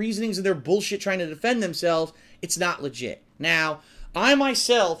all their reasonings and their bullshit trying to defend themselves, it's not legit. Now, I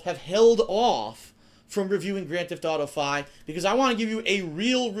myself have held off from reviewing Grand Theft Auto 5 because I want to give you a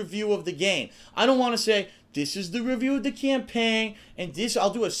real review of the game. I don't want to say, this is the review of the campaign, and this, I'll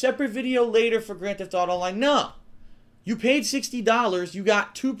do a separate video later for Grand Theft Auto Online. No. You paid $60, you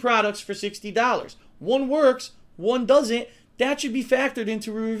got 2 products for $60. One works, one doesn't. That should be factored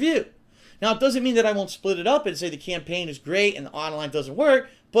into a review. Now, it doesn't mean that I won't split it up and say the campaign is great and the online doesn't work,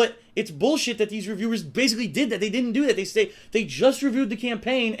 but it's bullshit that these reviewers basically did that. They didn't do that. They say they just reviewed the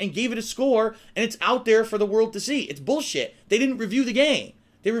campaign and gave it a score, and it's out there for the world to see. It's bullshit. They didn't review the game.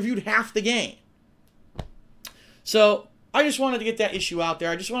 They reviewed half the game. So I just wanted to get that issue out there.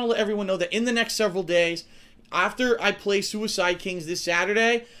 I just want to let everyone know that in the next several days, after I play Suicide Kings this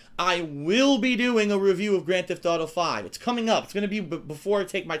Saturday, I will be doing a review of Grand Theft Auto 5. It's coming up. It's going to be before I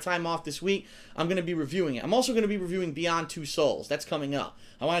take my time off this week. I'm going to be reviewing it. I'm also going to be reviewing Beyond Two Souls. That's coming up.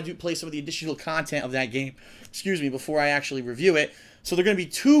 I want to play some of the additional content of that game, before I actually review it. So there are going to be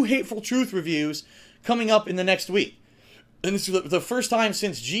 2 Hateful Truth reviews coming up in the next week. And this is the first time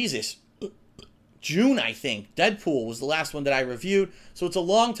since June, I think. Deadpool was the last one that I reviewed. So it's a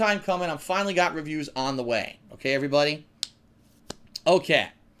long time coming. I've finally got reviews on the way. Okay, everybody? Okay.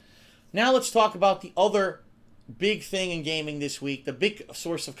 Now let's talk about the other big thing in gaming this week. The big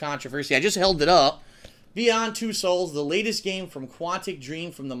source of controversy. I just held it up. Beyond Two Souls, the latest game from Quantic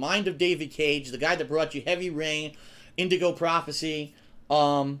Dream, from the mind of David Cage, the guy that brought you Heavy Rain, Indigo Prophecy.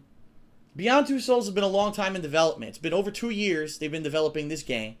 Beyond Two Souls has been a long time in development. It's been over 2 years they've been developing this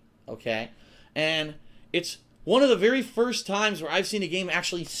game. Okay? And it's one of the very first times where I've seen a game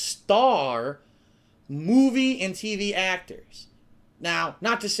actually star movie and TV actors. Now,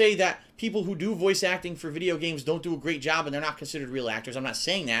 not to say that people who do voice acting for video games don't do a great job and they're not considered real actors. I'm not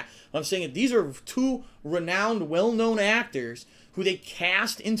saying that. I'm saying that these are 2 renowned, well-known actors who they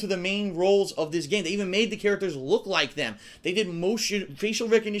cast into the main roles of this game. They even made the characters look like them. They did facial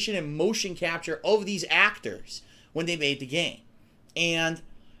recognition and motion capture of these actors when they made the game. And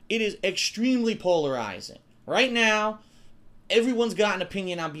it is extremely polarizing. Right now, everyone's got an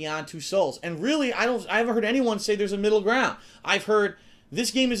opinion on Beyond Two Souls. And really, I haven't heard anyone say there's a middle ground. I've heard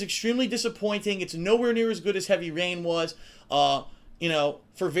this game is extremely disappointing. It's nowhere near as good as Heavy Rain was, for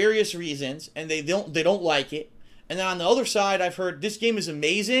various reasons, and they don't like it. And then on the other side, I've heard this game is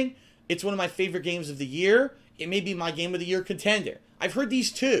amazing. It's one of my favorite games of the year. It may be my game of the year contender. I've heard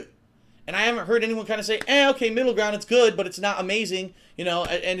these 2. And I haven't heard anyone kind of say, okay, middle ground, it's good, but it's not amazing,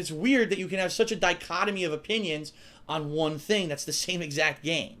 and it's weird that you can have such a dichotomy of opinions on one thing that's the same exact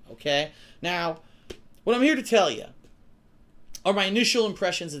game, okay? Now, what I'm here to tell you are my initial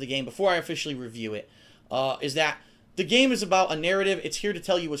impressions of the game before I officially review it, is that the game is about a narrative. It's here to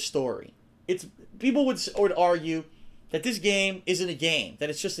tell you a story. People would argue that this game isn't a game, that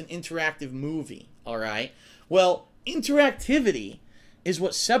it's just an interactive movie, all right? Well, interactivity is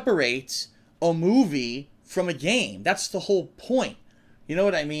what separates a movie from a game. That's the whole point. You know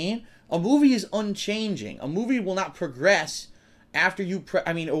what I mean? A movie is unchanging. A movie will not progress after you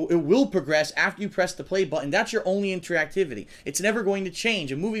it will progress after you press the play button. That's your only interactivity. It's never going to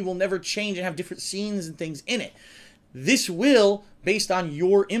change. A movie will never change and have different scenes and things in it. This will, based on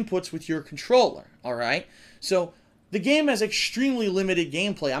your inputs with your controller, all right? So the game has extremely limited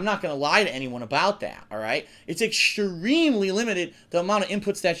gameplay. I'm not going to lie to anyone about that, all right? It's extremely limited, the amount of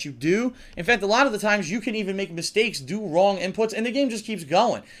inputs that you do. In fact, a lot of the times you can even make mistakes, do wrong inputs, and the game just keeps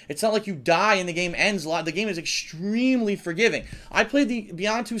going. It's not like you die and the game ends. The game is extremely forgiving. I played the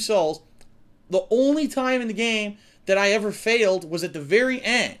Beyond Two Souls. The only time in the game that I ever failed was at the very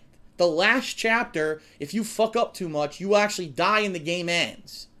end. the last chapter, if you fuck up too much, you actually die and the game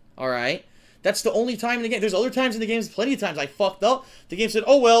ends. Alright? That's the only time in the game. There's other times in the game, plenty of times I fucked up. The game said,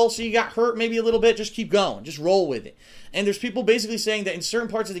 oh well, so you got hurt maybe a little bit, just keep going. Just roll with it. And there's people basically saying that in certain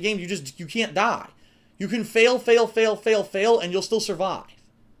parts of the game, you can't die. You can fail, and you'll still survive.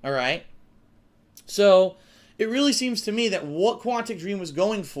 Alright? So, it really seems to me that what Quantic Dream was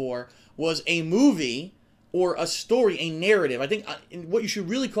going for was a movie or a story, a narrative. I think what you should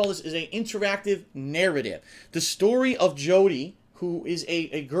really call this is an interactive narrative. The story of Jodie, who is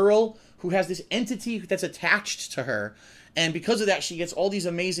a girl who has this entity that's attached to her, and because of that, she gets all these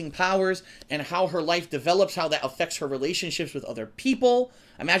amazing powers, and how her life develops, how that affects her relationships with other people.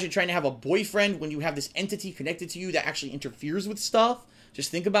 Imagine trying to have a boyfriend when you have this entity connected to you that actually interferes with stuff. Just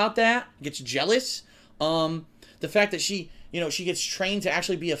think about that. Gets jealous. The fact that she gets trained to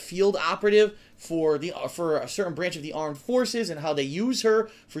actually be a field operative for a certain branch of the armed forces, and how they use her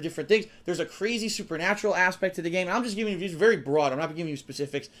for different things. There's a crazy supernatural aspect to the game. And I'm just giving you these very broad. I'm not giving you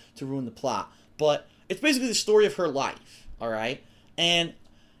specifics to ruin the plot. But it's basically the story of her life, all right? And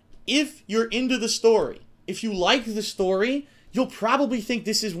if you're into the story, if you like the story, you'll probably think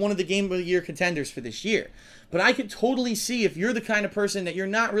this is one of the Game of the Year contenders for this year. But I could totally see if you're the kind of person that you're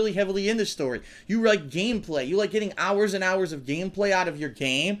not really heavily into story, you like gameplay, you like getting hours and hours of gameplay out of your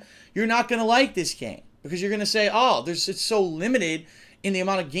game, you're not going to like this game. Because you're going to say, oh, it's so limited in the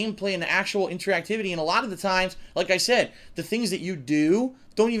amount of gameplay and the actual interactivity. And a lot of the times, like I said, the things that you do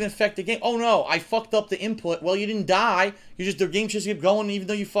don't even affect the game. Oh no, I fucked up the input. Well, you didn't die. The game just kept going even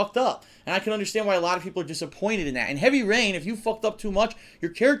though you fucked up. And I can understand why a lot of people are disappointed in that. In Heavy Rain, if you fucked up too much,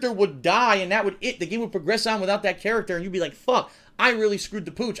 your character would die, and the game would progress on without that character, and you'd be like, fuck, I really screwed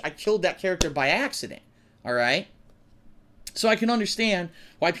the pooch. I killed that character by accident. Alright? So I can understand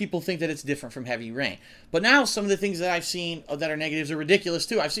why people think that it's different from Heavy Rain. But now some of the things that I've seen that are negatives are ridiculous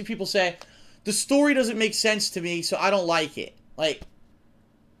too. I've seen people say, the story doesn't make sense to me, so I don't like it. Like,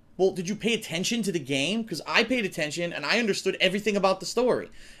 well, did you pay attention to the game? Because I paid attention, and I understood everything about the story.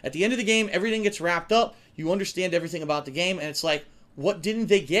 At the end of the game, everything gets wrapped up. You understand everything about the game, and it's like, what didn't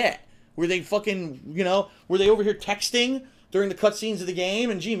they get? Were they fucking, were they over here texting during the cutscenes of the game?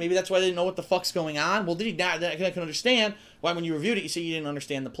 And gee, maybe that's why they didn't know what the fuck's going on. Well, did he not? I can understand why when you reviewed it, you say you didn't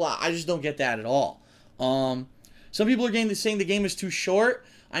understand the plot. I just don't get that at all. Some people are saying the game is too short.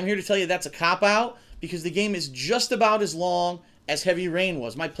 I'm here to tell you that's a cop-out, because the game is just about as long as Heavy Rain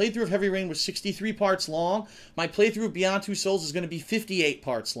was. My playthrough of Heavy Rain was 63 parts long. My playthrough of Beyond Two Souls is going to be 58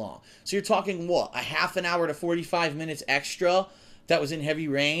 parts long. So you're talking, what, a half an hour to 45 minutes extra that was in Heavy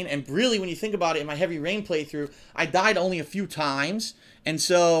Rain? And really, when you think about it, in my Heavy Rain playthrough, I died only a few times. And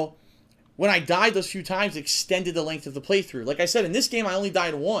so when I died those few times, it extended the length of the playthrough. Like I said, in this game, I only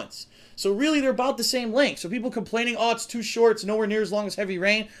died once. So really, they're about the same length. So people complaining, oh, it's too short, it's nowhere near as long as Heavy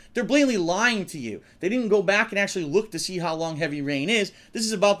Rain, they're blatantly lying to you. They didn't go back and actually look to see how long Heavy Rain is. This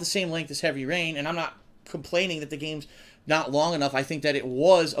is about the same length as Heavy Rain, and I'm not complaining that the game's not long enough. I think that it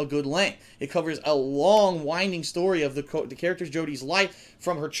was a good length. It covers a long, winding story of the character's Jodie's life,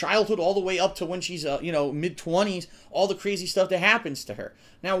 from her childhood all the way up to when she's, mid-20s, all the crazy stuff that happens to her.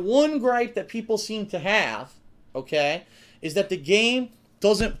 Now, one gripe that people seem to have, okay, is that the game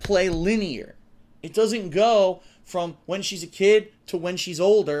doesn't play linear. It doesn't go from when she's a kid to when she's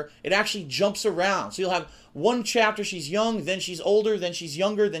older. It actually jumps around. So you'll have one chapter, she's young, then she's older, then she's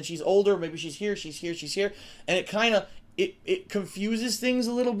younger, then she's older, maybe she's here, she's here, she's here. And it kind of, it confuses things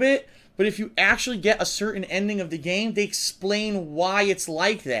a little bit. But if you actually get a certain ending of the game, they explain why it's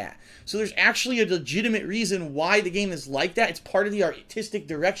like that. So there's actually a legitimate reason why the game is like that. It's part of the artistic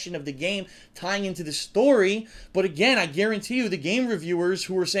direction of the game tying into the story. But again, I guarantee you the game reviewers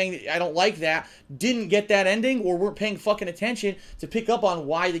who were saying I don't like that didn't get that ending or weren't paying fucking attention to pick up on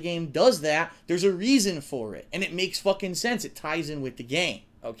why the game does that. There's a reason for it. And it makes fucking sense. It ties in with the game.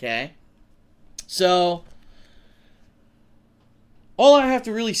 Okay? So all I have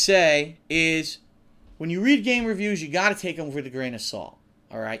to really say is when you read game reviews, you got to take them with a grain of salt.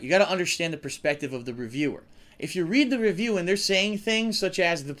 All right? You got to understand the perspective of the reviewer. If you read the review and they're saying things such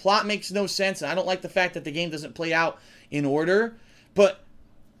as the plot makes no sense, and I don't like the fact that the game doesn't play out in order, but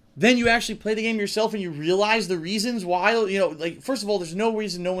then you actually play the game yourself and you realize the reasons why, first of all, there's no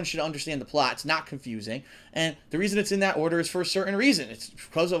reason no one should understand the plot. It's not confusing. And the reason it's in that order is for a certain reason. It's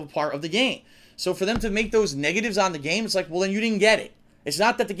because of a part of the game. So for them to make those negatives on the game, it's like, well, then you didn't get it. It's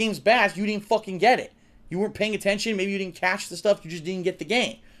not that the game's bad. You didn't fucking get it. You weren't paying attention. Maybe you didn't catch the stuff. You just didn't get the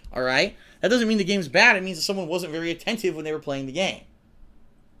game. All right? That doesn't mean the game's bad. It means that someone wasn't very attentive when they were playing the game.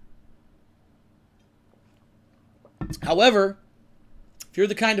 However, if you're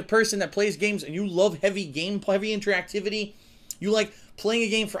the kind of person that plays games and you love heavy interactivity, you like playing a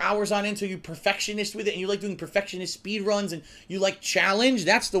game for hours on end until you're perfectionist with it and you like doing perfectionist speed runs and you like challenge,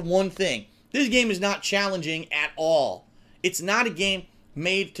 that's the one thing. This game is not challenging at all. It's not a game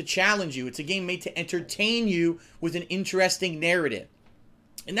made to challenge you. It's a game made to entertain you with an interesting narrative.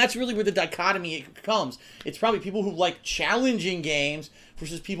 And that's really where the dichotomy comes. It's probably people who like challenging games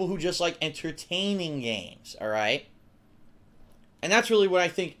versus people who just like entertaining games, all right? And that's really what I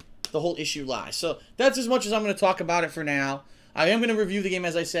think the whole issue lies. So that's as much as I'm going to talk about it for now. I am going to review the game,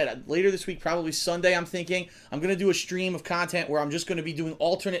 as I said, later this week, probably Sunday, I'm thinking. I'm going to do a stream of content where I'm just going to be doing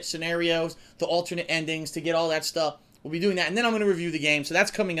alternate scenarios, the alternate endings to get all that stuff. We'll be doing that, and then I'm going to review the game. So that's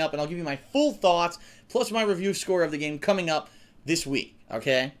coming up, and I'll give you my full thoughts, plus my review score of the game coming up this week,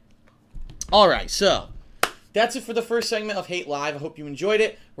 okay? All right, so that's it for the first segment of Hate Live. I hope you enjoyed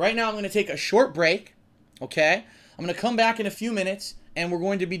it. Right now, I'm going to take a short break, okay? I'm going to come back in a few minutes, and we're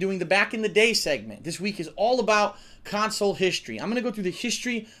going to be doing the Back in the Day segment. This week is all about console history. I'm going to go through the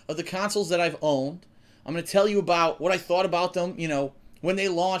history of the consoles that I've owned. I'm going to tell you about what I thought about them, you know, when they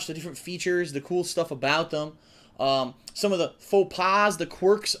launched, the different features, the cool stuff about them, some of the faux pas, the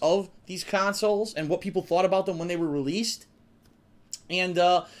quirks of these consoles, and what people thought about them when they were released. And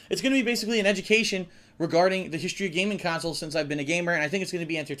it's going to be basically an education regarding the history of gaming consoles since I've been a gamer, and I think it's going to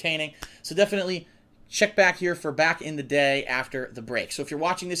be entertaining. So definitely check back here for Back in the Day after the break. So if you're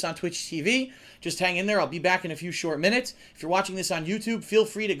watching this on Twitch TV, just hang in there. I'll be back in a few short minutes. If you're watching this on YouTube, feel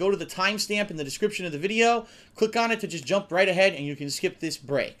free to go to the timestamp in the description of the video. Click on it to just jump right ahead, and you can skip this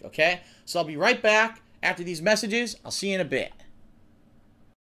break, okay? So I'll be right back after these messages. I'll see you in a bit.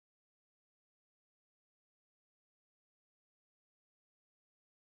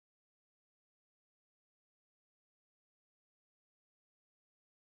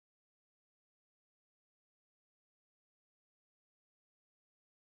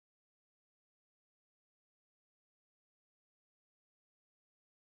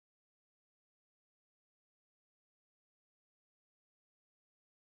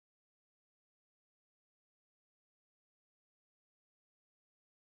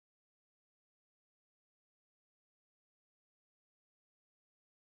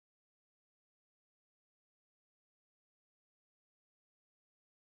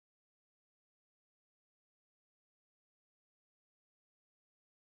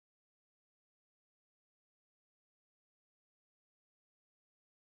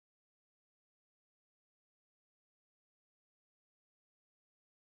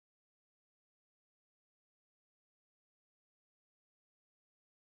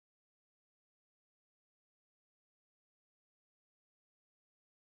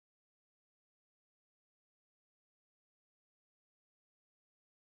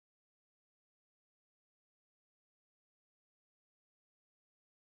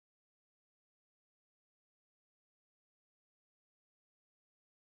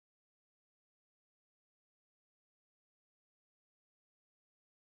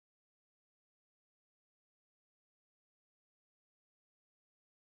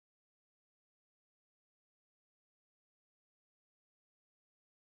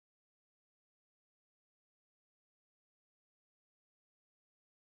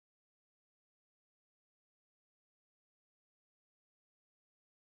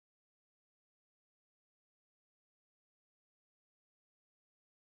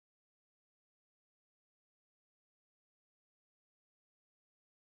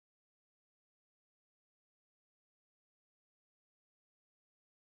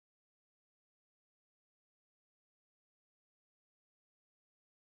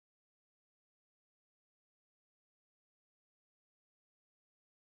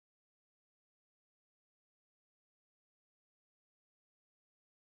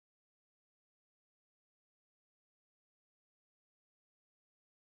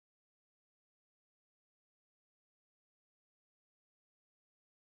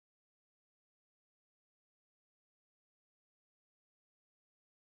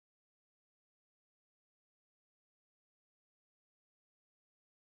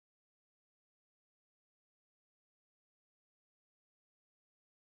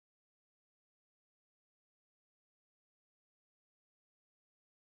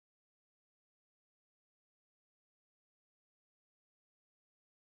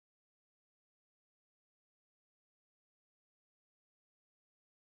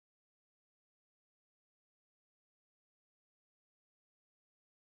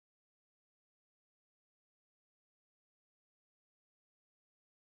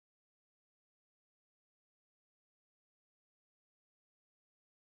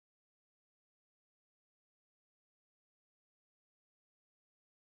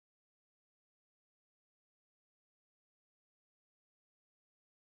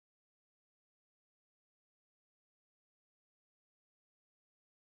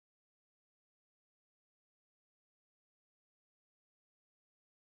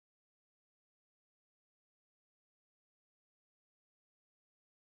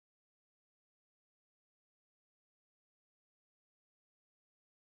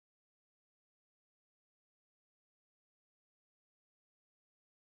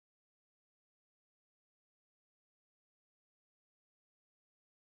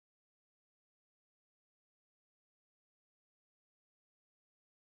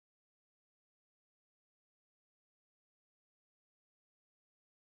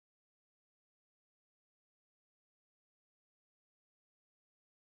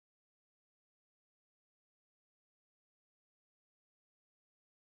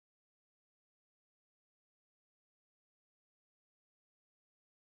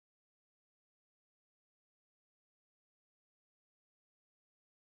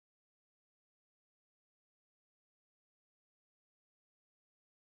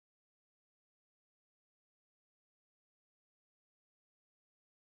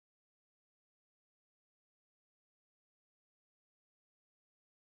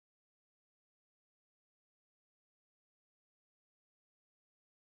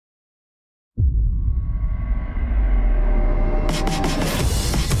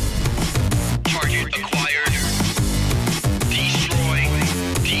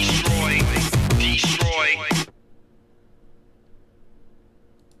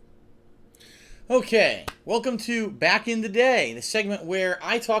 Okay, welcome to Back in the Day, the segment where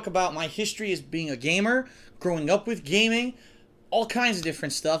I talk about my history as being a gamer, growing up with gaming, all kinds of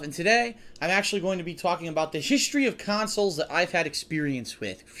different stuff. And today, I'm actually going to be talking about the history of consoles that I've had experience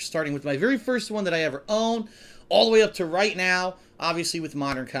with, starting with my very first one that I ever owned, all the way up to right now, obviously with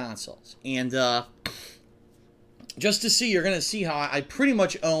modern consoles. And just to see, you're going to see how I pretty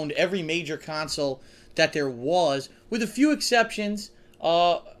much owned every major console that there was, with a few exceptions,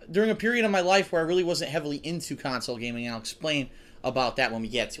 during a period of my life where I really wasn't heavily into console gaming, and I'll explain about that when we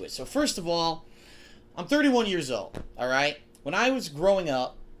get to it. So first of all, I'm 31 years old, alright? When I was growing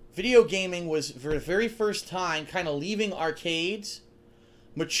up, video gaming was, for the very first time, kind of leaving arcades,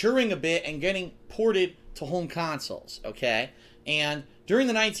 maturing a bit, and getting ported to home consoles, okay? And during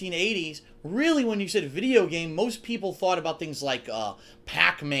the 1980s, really when you said video game, most people thought about things like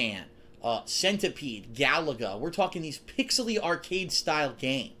Pac-Man, Centipede, Galaga. We're talking these pixely arcade-style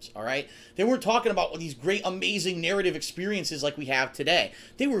games, all right? They weren't talking about these great, amazing narrative experiences like we have today.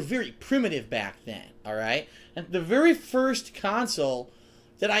 They were very primitive back then, all right? And the very first console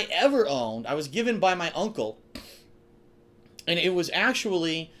that I ever owned, I was given by my uncle, and it was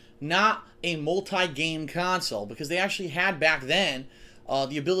actually not a multi-game console, because they actually had back then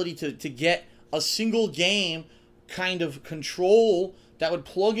the ability to get a single game kind of control that would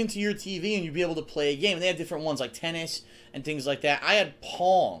plug into your TV and you'd be able to play a game. And they had different ones like tennis and things like that. I had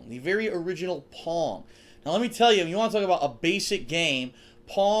Pong, the very original Pong. Now let me tell you, if you want to talk about a basic game,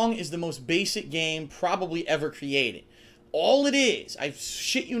 Pong is the most basic game probably ever created. All it is, I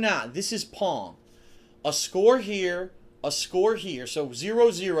shit you not, this is Pong. A score here, so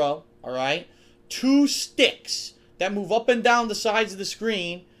 0-0, alright? Two sticks that move up and down the sides of the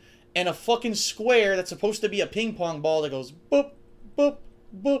screen, and a fucking square that's supposed to be a ping pong ball that goes boop, boop,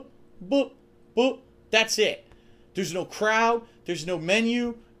 boop, boop, boop. That's it. There's no crowd. There's no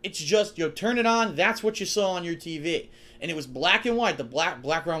menu. It's just, you turn it on. That's what you saw on your TV. And it was black and white. The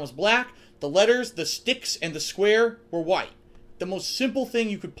background was black. The letters, the sticks, and the square were white. The most simple thing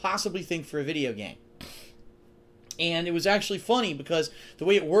you could possibly think for a video game. And it was actually funny because the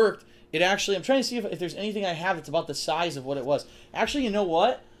way it worked, it actually, I'm trying to see if there's anything I have that's about the size of what it was. Actually, you know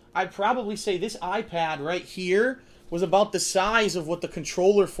what? I'd probably say this iPad right here was about the size of what the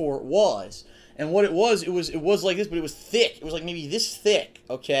controller for it was. And what it was like this, but it was thick. It was like maybe this thick,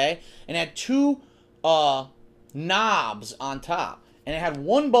 okay? And it had two knobs on top. And it had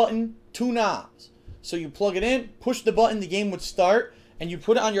one button, two knobs. So you plug it in, push the button, the game would start, and you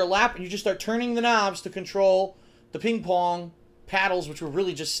put it on your lap, and you just start turning the knobs to control the ping pong paddles, which were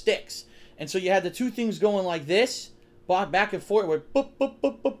really just sticks. And so you had the two things going like this, back and forth, where boop, boop,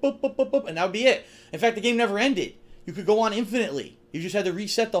 boop, boop, boop, boop, boop, boop, and that would be it. In fact, the game never ended. You could go on infinitely. You just had to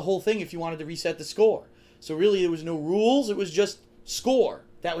reset the whole thing if you wanted to reset the score. So really, there was no rules. It was just score.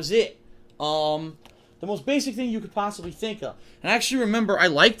 That was it. The most basic thing you could possibly think of. And I actually remember I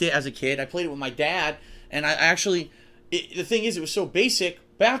liked it as a kid. I played it with my dad. And I actually, the thing is, it was so basic.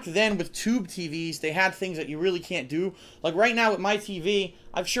 Back then with tube TVs, they had things that you really can't do. Like right now with my TV,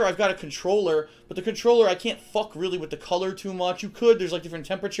 I'm sure I've got a controller, but the controller, I can't fuck really with the color too much. You could, there's like different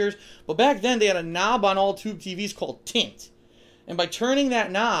temperatures. But back then, they had a knob on all tube TVs called tint. And by turning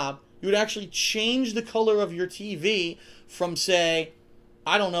that knob, you would actually change the color of your TV from, say,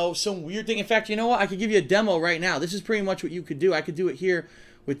 I don't know, some weird thing. In fact, you know what? I could give you a demo right now. This is pretty much what you could do. I could do it here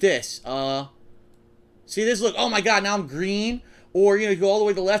with this. See this? Look, oh my God, now I'm green. Or, you know, you go all the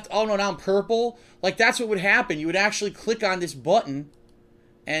way to the left. Oh, no, now I'm purple. Like, that's what would happen. You would actually click on this button.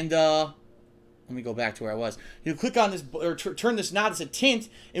 And, let me go back to where I was. You click on this, or turn this knob. It's a tint.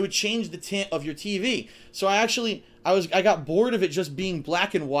 It would change the tint of your TV. So I got bored of it just being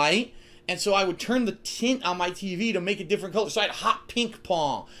black and white. And so I would turn the tint on my TV to make it different colors. So I had hot pink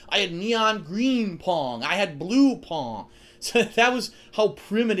Pong. I had neon green Pong. I had blue Pong. So that was how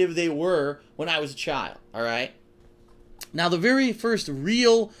primitive they were when I was a child. All right? Now, the very first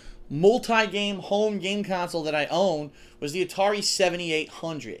real multi-game home game console that I owned was the Atari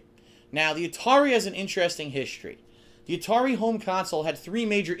 7800. Now, the Atari has an interesting history. The Atari home console had three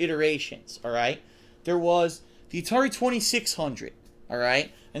major iterations, all right? There was the Atari 2600, all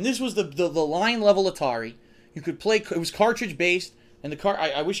right? And this was the line-level Atari. You could play, it was cartridge-based, and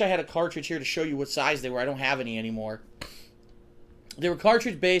I wish I had a cartridge here to show you what size they were. I don't have any anymore. They were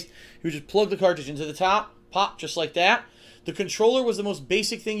cartridge-based. You would just plug the cartridge into the top, pop, just like that. The controller was the most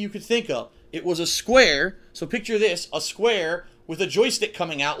basic thing you could think of. It was a square, so picture this, a square with a joystick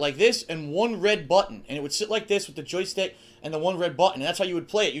coming out like this and one red button. And it would sit like this with the joystick and the one red button. And that's how you would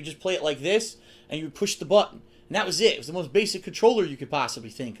play it. You just play it like this, and you would push the button. And that was it. It was the most basic controller you could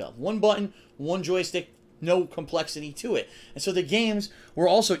possibly think of. One button, one joystick, no complexity to it. And so the games were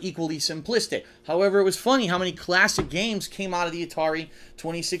also equally simplistic. However, it was funny how many classic games came out of the Atari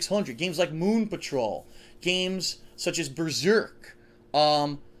 2600. Games like Moon Patrol, games such as Berserk,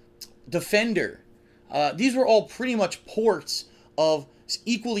 Defender. These were all pretty much ports of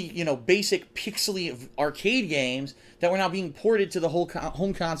equally, basic pixely arcade games that were now being ported to the whole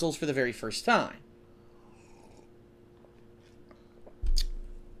home consoles for the very first time.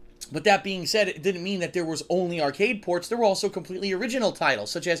 But that being said, it didn't mean that there was only arcade ports. There were also completely original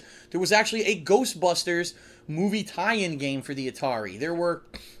titles, such as there was actually a Ghostbusters movie tie-in game for the Atari. There were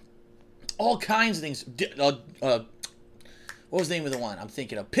all kinds of things. What was the name of the one I'm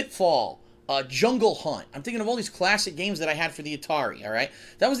thinking of? Pitfall. Jungle Hunt. I'm thinking of all these classic games that I had for the Atari, all right?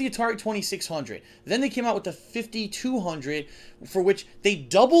 That was the Atari 2600. Then they came out with the 5200, for which they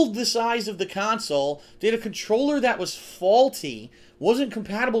doubled the size of the console. They had a controller that was faulty, wasn't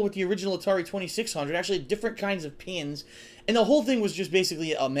compatible with the original Atari 2600, actually had different kinds of pins, and the whole thing was just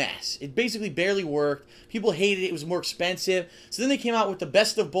basically a mess. It basically barely worked. People hated it. It was more expensive. So then they came out with the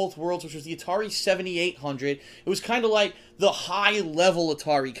best of both worlds, which was the Atari 7800. It was kind of like the high-level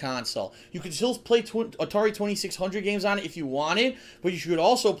Atari console. You could still play Atari 2600 games on it if you wanted, but you could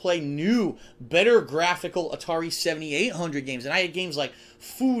also play new, better graphical Atari 7800 games. And I had games like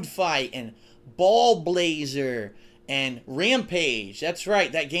Food Fight and Ball Blazer and Rampage. That's right,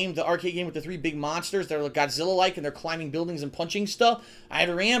 that game, the arcade game with the three big monsters that are Godzilla-like and they're climbing buildings and punching stuff. I had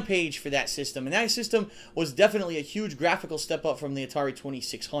a Rampage for that system, and that system was definitely a huge graphical step up from the Atari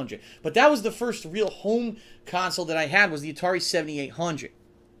 2600. But that was the first real home console that I had, was the Atari 7800.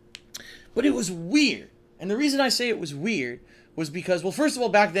 But it was weird. And the reason I say it was weird was because, well, first of all,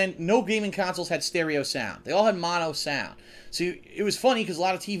 back then, no gaming consoles had stereo sound. They all had mono sound. So it was funny because a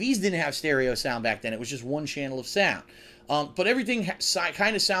lot of TVs didn't have stereo sound back then. It was just one channel of sound. But everything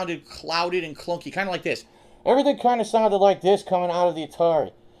kind of sounded clouded and clunky, kind of like this. Everything kind of sounded like this coming out of the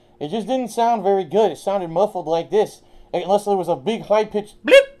Atari. It just didn't sound very good. It sounded muffled like this. Unless there was a big high-pitched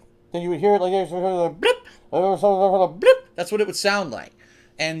blip, then you would hear it like this. Blip. That's what it would sound like.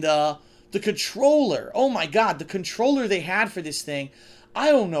 And the controller, oh my god, the controller they had for this thing,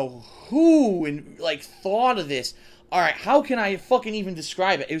 I don't know who thought of this. Alright, how can I fucking even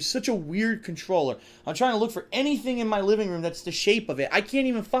describe it? It was such a weird controller. I'm trying to look for anything in my living room that's the shape of it. I can't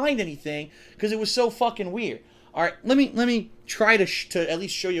even find anything because it was so fucking weird. Alright, let me try to at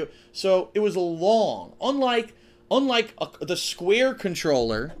least show you. So, it was long. Unlike the square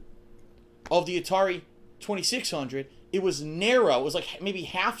controller of the Atari 2600, it was narrow. It was like maybe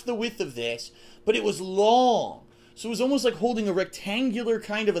half the width of this, but it was long. So it was almost like holding a rectangular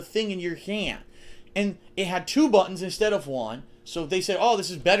kind of a thing in your hand. And it had two buttons instead of one. So they said, oh, this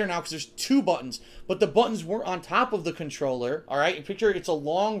is better now because there's two buttons. But the buttons weren't on top of the controller. All right, picture it's a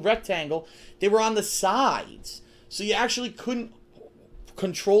long rectangle. They were on the sides. So you actually couldn't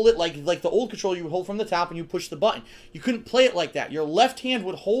control it like the old controller you would hold from the top and you push the button. You couldn't play it like that. Your left hand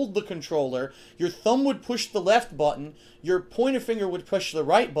would hold the controller. Your thumb would push the left button. Your pointer finger would push the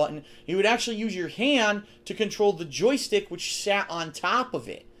right button. You would actually use your hand to control the joystick which sat on top of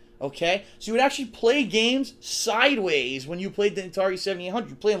it. Okay, so you would actually play games sideways when you played the Atari 7800.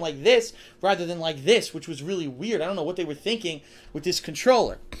 You play them like this rather than like this, which was really weird. I don't know what they were thinking with this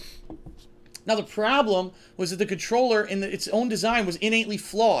controller. Now, the problem was that the controller in its own design was innately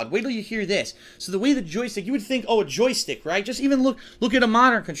flawed. Wait till you hear this. So the way the joystick, you would think, oh, a joystick, right? Just even look at a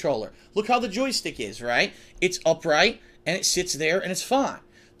modern controller. Look how the joystick is, right? It's upright, and it sits there, and it's fine.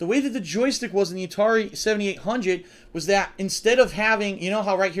 The way that the joystick was in the Atari 7800 was that instead of having, you know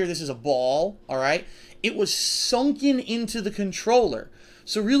how right here this is a ball, all right? It was sunken into the controller.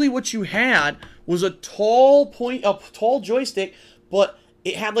 So really what you had was a tall joystick, but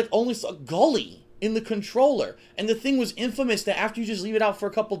it had like almost a gully in the controller. And the thing was infamous that after you just leave it out for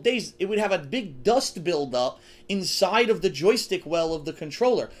a couple days, it would have a big dust buildup inside of the joystick well of the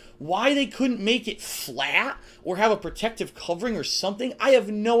controller. Why they couldn't make it flat or have a protective covering or something, I have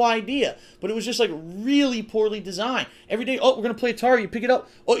no idea. But it was just like really poorly designed. Every day, oh, we're going to play Atari, you pick it up.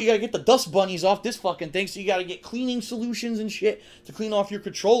 Oh, you got to get the dust bunnies off this fucking thing, so you got to get cleaning solutions and shit to clean off your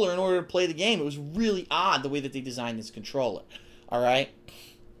controller in order to play the game. It was really odd the way that they designed this controller. All right?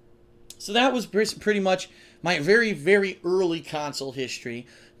 So that was pretty much my very, very early console history.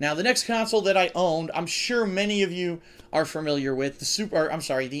 Now, the next console that I owned, I'm sure many of you are familiar with, the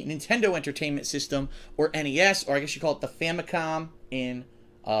Nintendo Entertainment System, or NES, or I guess you call it the Famicom in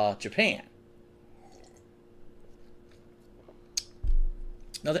Japan.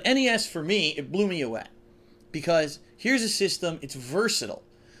 Now, the NES, for me, it blew me away. Because here's a system, it's versatile.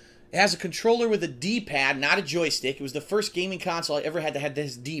 It has a controller with a D-pad, not a joystick. It was the first gaming console I ever had that had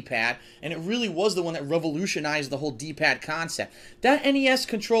this D-pad, and it really was the one that revolutionized the whole D-pad concept. That NES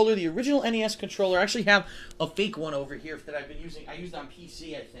controller, the original NES controller, I actually have a fake one over here that I've been using. I used on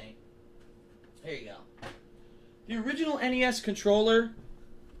PC, I think. There you go. The original NES controller,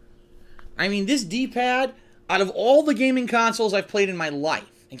 I mean, this D-pad, out of all the gaming consoles I've played in my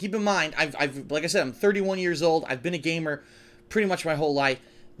life, and keep in mind, I've like I said, I'm 31 years old. I've been a gamer pretty much my whole life.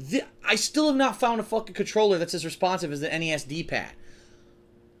 I still have not found a fucking controller that's as responsive as the NES D-pad.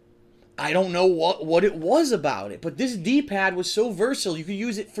 I don't know what it was about it, but this D-pad was so versatile. You could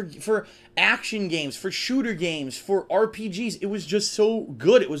use it for action games, for shooter games, for RPGs. It was just so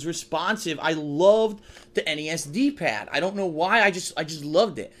good. It was responsive. I loved the NES D-pad. I don't know why. I just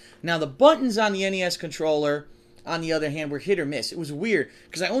loved it. Now, the buttons on the NES controller, on the other hand, were hit or miss. It was weird,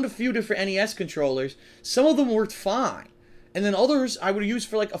 because I owned a few different NES controllers. Some of them worked fine. And then others I would use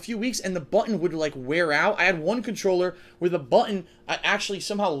for like a few weeks, and the button would like wear out. I had one controller where the button actually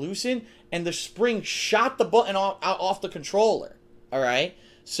somehow loosened, and the spring shot the button off the controller. All right?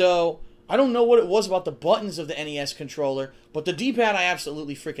 So I don't know what it was about the buttons of the NES controller, but the D-pad I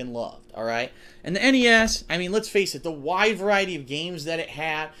absolutely freaking loved. All right? And the NES, I mean, let's face it, the wide variety of games that it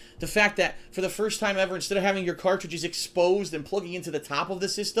had, the fact that for the first time ever, instead of having your cartridges exposed and plugging into the top of the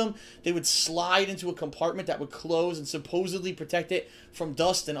system, they would slide into a compartment that would close and supposedly protect it from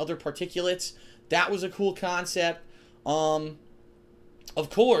dust and other particulates. That was a cool concept. Of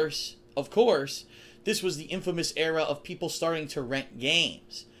course, this was the infamous era of people starting to rent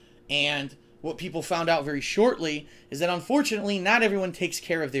games. And what people found out very shortly is that, unfortunately, not everyone takes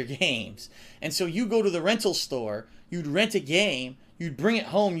care of their games. And so you go to the rental store, you'd rent a game, you'd bring it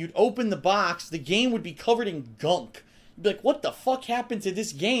home, you'd open the box, the game would be covered in gunk. You'd be like, what the fuck happened to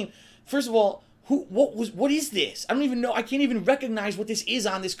this game? First of all, what is this? I don't even know. I can't even recognize what this is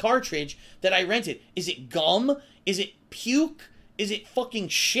on this cartridge that I rented. Is it gum? Is it puke? Is it fucking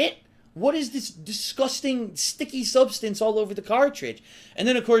shit? What is this disgusting sticky substance all over the cartridge? And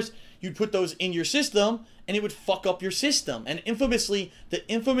then, of course, you'd put those in your system, and it would fuck up your system. And infamously, the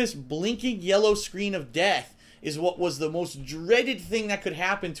infamous blinking yellow screen of death is what was the most dreaded thing that could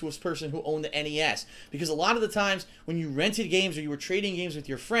happen to a person who owned the NES. Because a lot of the times, when you rented games or you were trading games with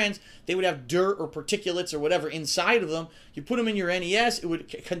your friends, they would have dirt or particulates or whatever inside of them. You put them in your NES, it would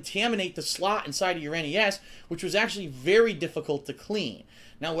contaminate the slot inside of your NES, which was actually very difficult to clean.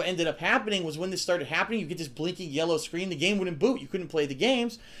 Now, what ended up happening was when this started happening, you get this blinking yellow screen, the game wouldn't boot, you couldn't play the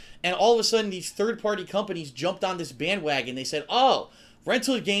games, and all of a sudden, these third-party companies jumped on this bandwagon. They said, oh,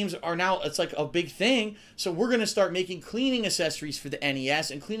 rental games are now, it's like a big thing, so we're going to start making cleaning accessories for the NES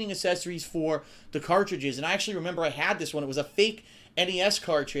and cleaning accessories for the cartridges. And I actually remember I had this one. It was a fake NES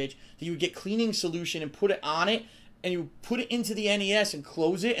cartridge that you would get cleaning solution and put it on it, and you put it into the NES and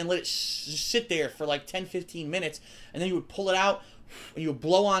close it and let it sit there for like 10-15 minutes, and then you would pull it out, and you would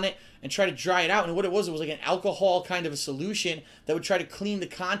blow on it and try to dry it out. And what it was like an alcohol kind of a solution that would try to clean the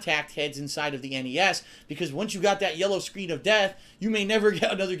contact heads inside of the NES, because once you got that yellow screen of death, you may never get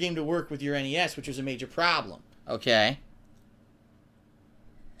another game to work with your NES, which was a major problem. Okay?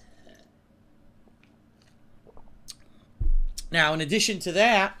 Now, in addition to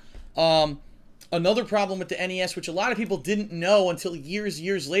that, another problem with the NES, which a lot of people didn't know until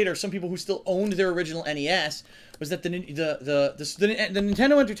years later, some people who still owned their original NES, was that the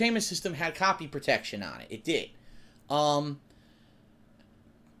Nintendo Entertainment System had copy protection on it. It did. That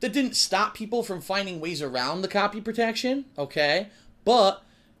didn't stop people from finding ways around the copy protection, okay? But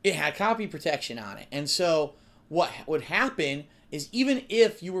it had copy protection on it. And so what would happen is, even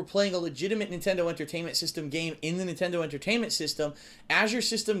if you were playing a legitimate Nintendo Entertainment System game in the Nintendo Entertainment System, as your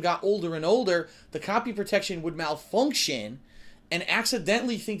system got older and older, the copy protection would malfunction and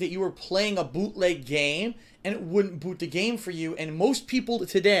accidentally think that you were playing a bootleg game, and it wouldn't boot the game for you. And most people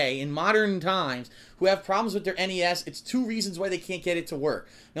today, in modern times, who have problems with their NES, it's two reasons why they can't get it to work.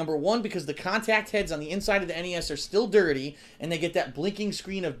 Number one, because the contact heads on the inside of the NES are still dirty, and they get that blinking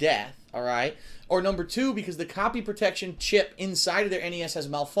screen of death, all right? Or number two, because the copy protection chip inside of their NES has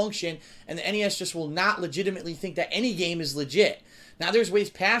malfunctioned, and the NES just will not legitimately think that any game is legit. Now, there's ways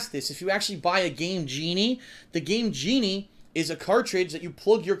past this. If you actually buy a Game Genie, the Game Genie is a cartridge that you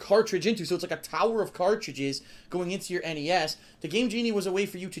plug your cartridge into. So it's like a tower of cartridges going into your NES. The Game Genie was a way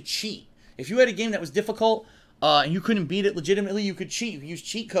for you to cheat. If you had a game that was difficult and you couldn't beat it legitimately, you could cheat. You could use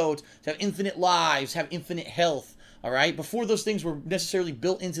cheat codes to have infinite lives, have infinite health. All right? Before those things were necessarily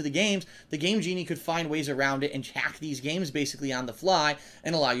built into the games, the Game Genie could find ways around it and hack these games basically on the fly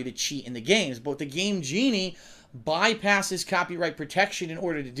and allow you to cheat in the games. But the Game Genie bypasses copyright protection in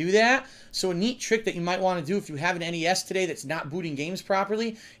order to do that. So a neat trick that you might want to do if you have an NES today that's not booting games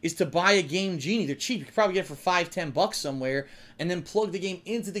properly is to buy a Game Genie. They're cheap. You can probably get it for $5-10 somewhere, and then plug the game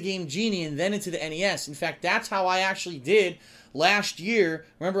into the Game Genie and then into the NES. In fact, that's how I actually did last year.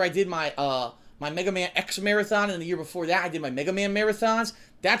 Remember I did my my Mega Man X marathon, and the year before that I did my Mega Man marathons.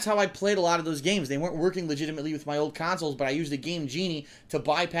 That's how I played a lot of those games. They weren't working legitimately with my old consoles, but I used the Game Genie to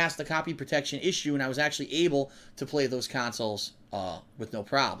bypass the copy protection issue, and I was actually able to play those consoles with no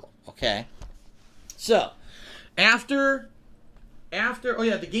problem. Okay? So, after oh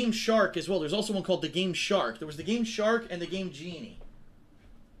yeah, the Game Shark as well. There's also one called the Game Shark. There was the Game Shark and the Game Genie.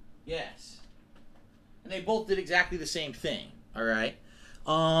 Yes. And they both did exactly the same thing. Alright?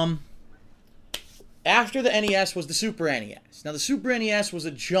 After the NES was the Super NES. Now, the Super NES was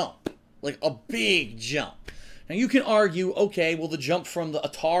a jump. Like, a big jump. Now, you can argue, okay, well, the jump from the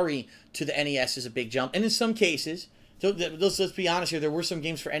Atari to the NES is a big jump. And in some cases, let's be honest here, there were some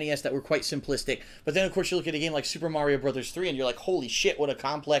games for NES that were quite simplistic. But then, of course, you look at a game like Super Mario Bros. 3, and you're like, holy shit, what a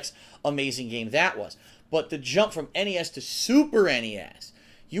complex, amazing game that was. But the jump from NES to Super NES,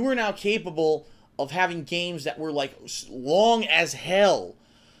 you were now capable of having games that were, like, long as hell.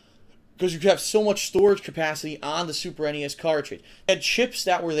 Because you could have so much storage capacity on the Super NES cartridge. You had chips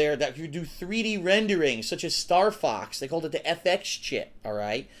that were there that could do 3D rendering, such as Star Fox. They called it the FX chip,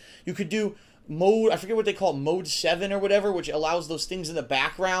 alright? You could do mode, I forget what they call it, mode 7 or whatever, which allows those things in the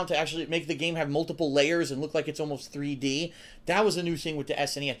background to actually make the game have multiple layers and look like it's almost 3D. That was a new thing with the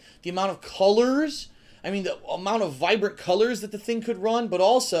SNES. The amount of colors, I mean, the amount of vibrant colors that the thing could run, but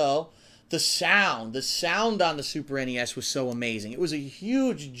also the sound. The sound on the Super NES was so amazing. It was a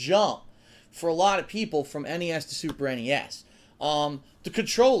huge jump for a lot of people from NES to Super NES. The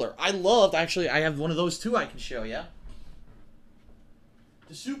controller, I loved. Actually, I have one of those too I can show you.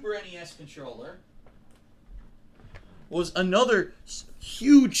 The Super NES controller was another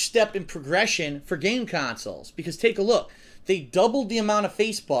huge step in progression for game consoles. Because take a look. They doubled the amount of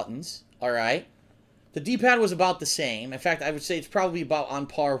face buttons, alright? The D-pad was about the same. In fact, I would say it's probably about on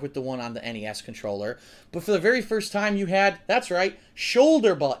par with the one on the NES controller. But for the very first time, you had, that's right,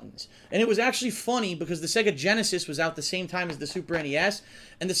 shoulder buttons. And it was actually funny because the Sega Genesis was out the same time as the Super NES,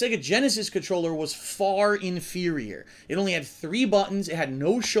 and the Sega Genesis controller was far inferior. It only had 3 buttons, it had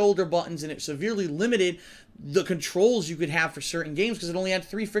no shoulder buttons, and it severely limited the controls you could have for certain games because it only had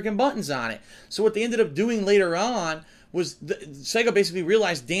 3 freaking buttons on it. So what they ended up doing later on was Sega basically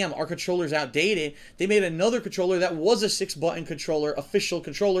realized, damn, our controller's outdated. They made another controller that was a 6-button controller, official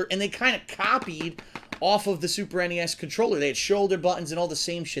controller, and they kind of copied off of the Super NES controller. They had shoulder buttons and all the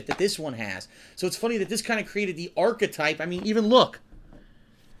same shit that this one has. So it's funny that this kind of created the archetype. I mean, even look.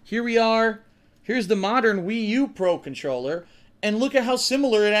 Here we are. Here's the modern Wii U Pro controller, and look at how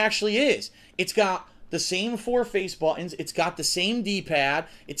similar it actually is. It's got the same 4 face buttons, it's got the same D-pad,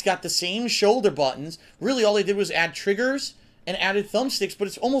 it's got the same shoulder buttons. Really, all they did was add triggers and added thumbsticks, but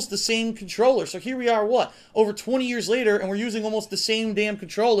it's almost the same controller. So here we are, what? Over 20 years later, and we're using almost the same damn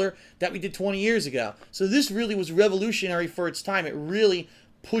controller that we did 20 years ago. So this really was revolutionary for its time. It really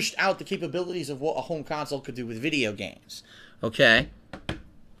pushed out the capabilities of what a home console could do with video games. Okay?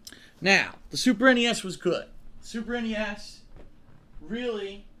 Now, the Super NES was good. Super NES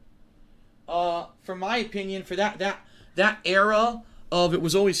really, for my opinion, for that era of it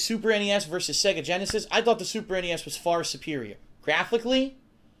was always Super NES versus Sega Genesis, I thought the Super NES was far superior. Graphically,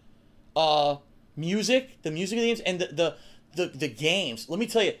 the music of the games, and the games. Let me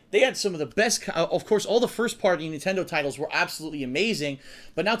tell you, they had some of the best, of course, all the first-party Nintendo titles were absolutely amazing,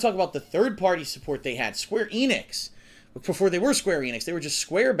 but now talk about the third-party support they had. Square Enix, before they were Square Enix, they were just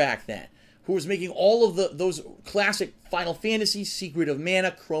Square back then, who was making all of those classic Final Fantasy, Secret of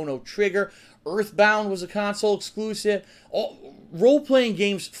Mana, Chrono Trigger. Earthbound was a console exclusive. Role-playing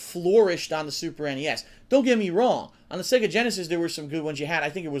games flourished on the Super NES. Don't get me wrong. On the Sega Genesis, there were some good ones you had. I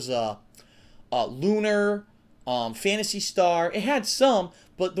think it was Lunar, Phantasy Star. It had some,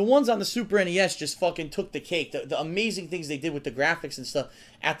 but the ones on the Super NES just fucking took the cake. The amazing things they did with the graphics and stuff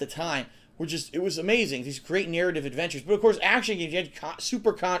at the time were just, it was amazing. These great narrative adventures. But of course, action games, you had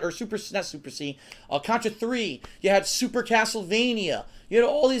Contra 3. You had Super Castlevania. You had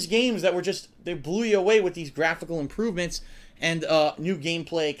all these games that were just, they blew you away with these graphical improvements and new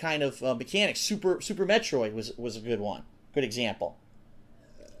gameplay kind of mechanics. Super Metroid was a good one. Good example.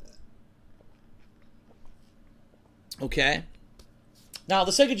 Okay. Now,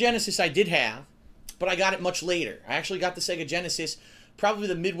 the Sega Genesis I did have, but I got it much later. I actually got the Sega Genesis probably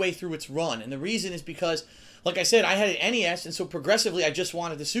the midway through its run. And the reason is because like I said, I had an NES, and so progressively I just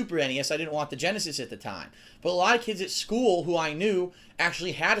wanted the Super NES. I didn't want the Genesis at the time. But a lot of kids at school who I knew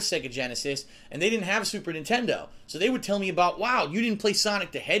actually had a Sega Genesis, and they didn't have a Super Nintendo. So they would tell me about, wow, you didn't play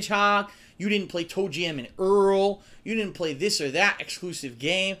Sonic the Hedgehog, you didn't play Toe Jam and Earl, you didn't play this or that exclusive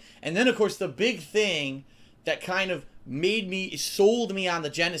game. And then, of course, the big thing that kind of sold me on the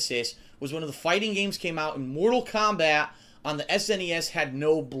Genesis was when the fighting games came out, and Mortal Kombat on the SNES had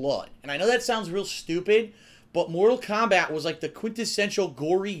no blood. And I know that sounds real stupid, but Mortal Kombat was like the quintessential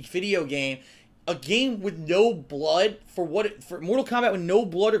gory video game. A game with no blood, for Mortal Kombat with no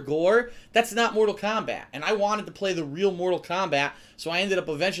blood or gore, that's not Mortal Kombat. And I wanted to play the real Mortal Kombat, so I ended up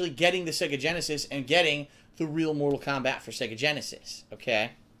eventually getting the Sega Genesis and getting the real Mortal Kombat for Sega Genesis.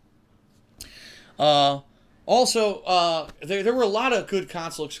 Okay. Also, there were a lot of good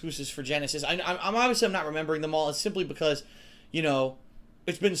console exclusives for Genesis. I'm obviously not remembering them all. It's simply because, you know,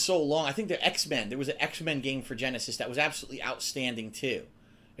 it's been so long. I think the X-Men. There was an X-Men game for Genesis that was absolutely outstanding too,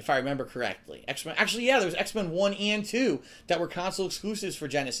 if I remember correctly. X-Men. Actually, yeah, there was X-Men 1 and 2 that were console exclusives for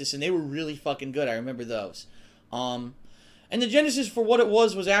Genesis, and they were really fucking good. I remember those. And the Genesis, for what it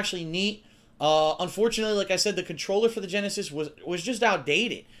was actually neat. Unfortunately, like I said, the controller for the Genesis was just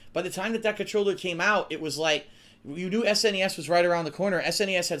outdated. By the time that controller came out, it was like, you knew SNES was right around the corner.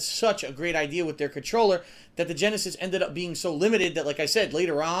 SNES had such a great idea with their controller that the Genesis ended up being so limited that, like I said,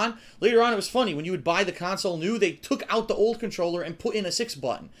 later on it was funny. When you would buy the console new, they took out the old controller and put in a 6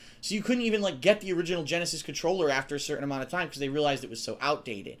 button. So you couldn't even like get the original Genesis controller after a certain amount of time because they realized it was so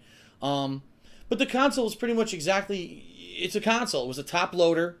outdated. But the console was pretty much it's a console. It was a top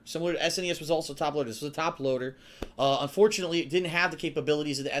loader, similar to SNES was also a top loader. This was a top loader. Unfortunately, it didn't have the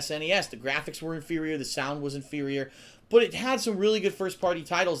capabilities of the SNES. The graphics were inferior, the sound was inferior, but it had some really good first-party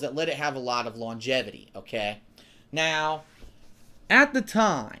titles that let it have a lot of longevity, okay? Now, at the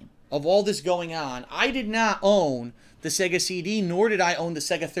time of all this going on, I did not own the Sega CD, nor did I own the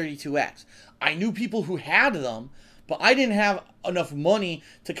Sega 32X. I knew people who had them, but I didn't have enough money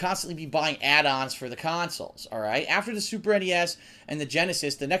to constantly be buying add-ons for the consoles, all right? After the Super NES and the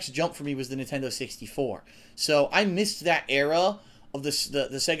Genesis, the next jump for me was the Nintendo 64. So I missed that era of the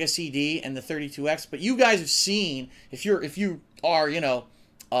Sega CD and the 32X, but you guys have seen, if you are,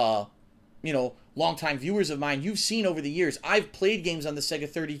 longtime viewers of mine, you've seen over the years, I've played games on the Sega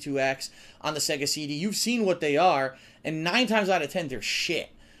 32X, on the Sega CD. You've seen what they are, and 9 times out of 10, they're shit.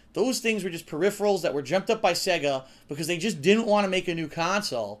 Those things were just peripherals that were dreamt up by Sega because they just didn't want to make a new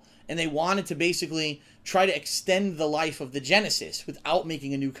console, and they wanted to basically try to extend the life of the Genesis without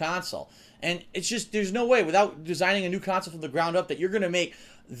making a new console. And it's just, there's no way, without designing a new console from the ground up, that you're going to make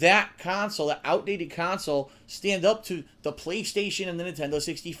that console, that outdated console, stand up to the PlayStation and the Nintendo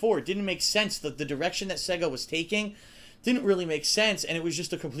 64. It didn't make sense. The direction that Sega was taking didn't really make sense, and it was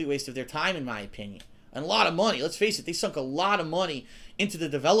just a complete waste of their time, in my opinion. And a lot of money. Let's face it, they sunk a lot of money into the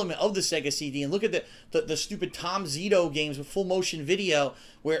development of the Sega CD. And look at the stupid Tom Zito games with full motion video,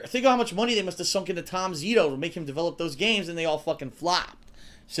 where think of how much money they must have sunk into Tom Zito to make him develop those games, and they all fucking flopped.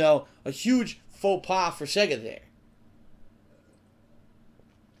 So, a huge faux pas for Sega there.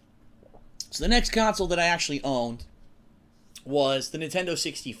 So the next console that I actually owned was the Nintendo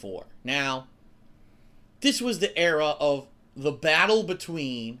 64. Now, this was the era of the battle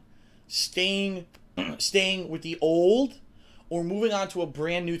between staying with the old or moving on to a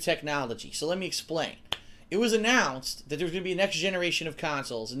brand new technology. So let me explain. It was announced that there was going to be a next generation of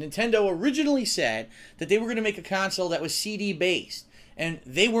consoles, and Nintendo originally said that they were going to make a console that was CD based, and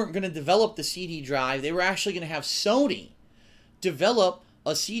they weren't going to develop the CD drive. They were actually going to have Sony develop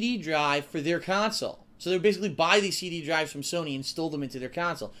a CD drive for their console. So they would basically buy these CD drives from Sony and install them into their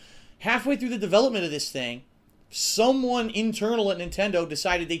console. Halfway through the development of this thing, someone internal at Nintendo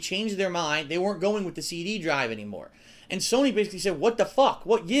decided they changed their mind. They weren't going with the CD drive anymore. And Sony basically said, what the fuck?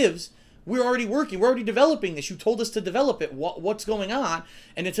 What gives? We're already working. We're already developing this. You told us to develop it. What's going on?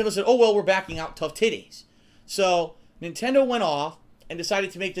 And Nintendo said, oh, well, we're backing out, tough titties. So Nintendo went off and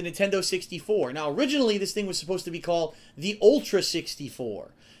decided to make the Nintendo 64. Now, originally, this thing was supposed to be called the Ultra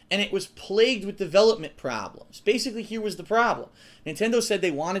 64. And it was plagued with development problems. Basically, here was the problem. Nintendo said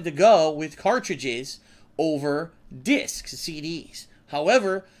they wanted to go with cartridges over discs, CDs.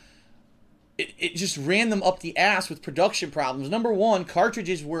 However, it just ran them up the ass with production problems. Number one,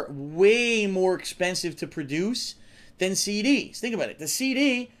 cartridges were way more expensive to produce than CDs. Think about it. The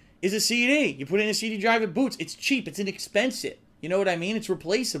CD is a CD. You put it in a CD drive, it boots. It's cheap. It's inexpensive. You know what I mean? It's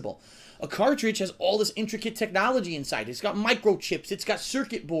replaceable. A cartridge has all this intricate technology inside. It's got microchips. It's got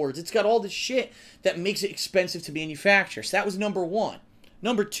circuit boards. It's got all this shit that makes it expensive to manufacture. So that was number one.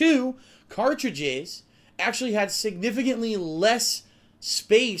 Number two, cartridges actually had significantly less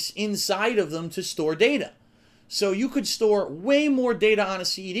space inside of them to store data. So you could store way more data on a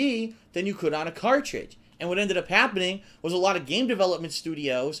CD than you could on a cartridge. And what ended up happening was a lot of game development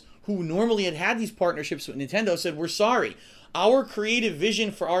studios who normally had these partnerships with Nintendo said, we're sorry, our creative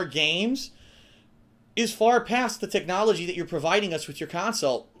vision for our games is far past the technology that you're providing us with your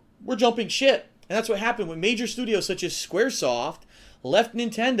console. We're jumping ship. And that's what happened when major studios such as Squaresoft left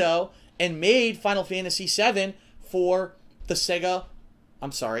Nintendo and made Final Fantasy VII for the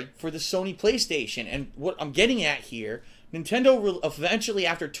for the Sony PlayStation. And what I'm getting at here, Nintendo eventually,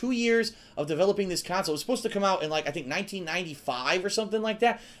 after 2 years of developing this console, it was supposed to come out in, like, I think 1995 or something like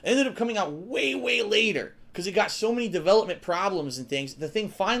that. It ended up coming out way, way later because it got so many development problems and things. The thing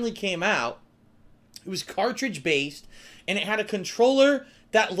finally came out. It was cartridge-based, and it had a controller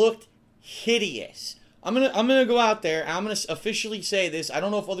that looked hideous. I'm gonna go out there, and I'm gonna officially say this. I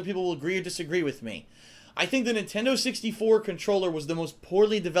don't know if other people will agree or disagree with me. I think the Nintendo 64 controller was the most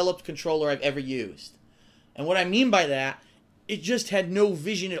poorly developed controller I've ever used. And what I mean by that, it just had no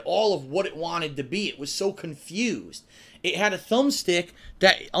vision at all of what it wanted to be. It was so confused. It had a thumbstick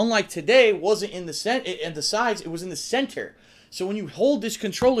that, unlike today, wasn't in the sides, it was in the center. So when you hold this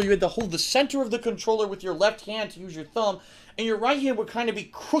controller, you had to hold the center of the controller with your left hand to use your thumb, and your right hand would kind of be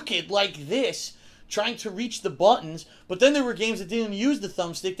crooked like this, trying to reach the buttons. But then there were games that didn't use the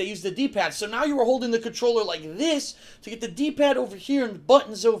thumbstick, they used the D-pad. So now you were holding the controller like this to get the D-pad over here and the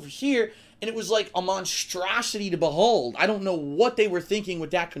buttons over here, and it was like a monstrosity to behold. I don't know what they were thinking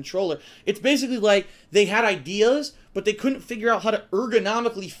with that controller. It's basically like they had ideas, but they couldn't figure out how to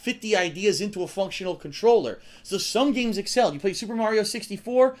ergonomically fit the ideas into a functional controller. So some games excelled. You play Super Mario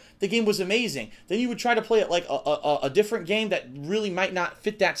 64, the game was amazing. Then you would try to play it like a different game that really might not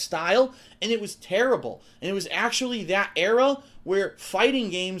fit that style, and it was terrible. And it was actually that era where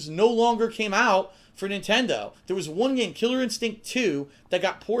fighting games no longer came out for Nintendo. There was one game, Killer Instinct 2, that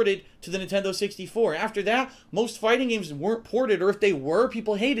got ported to the Nintendo 64. After that, most fighting games weren't ported, or if they were,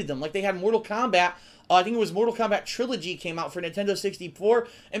 people hated them. Like they had Mortal Kombat. I think it was Mortal Kombat Trilogy came out for Nintendo 64,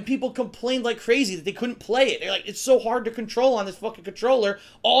 and people complained like crazy that they couldn't play it. They're like, it's so hard to control on this fucking controller.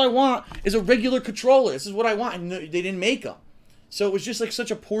 All I want is a regular controller. This is what I want. And they didn't make them. So it was just like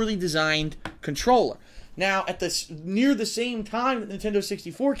such a poorly designed controller. Now, at near the same time that Nintendo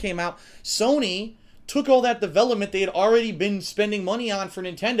 64 came out, Sony took all that development they had already been spending money on for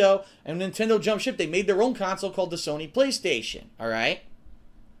Nintendo, and Nintendo jumped ship. They made their own console called the Sony PlayStation, all right?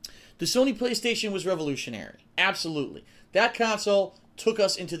 The Sony PlayStation was revolutionary, absolutely. That console took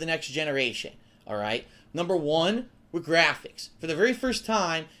us into the next generation, all right? Number one, with graphics. For the very first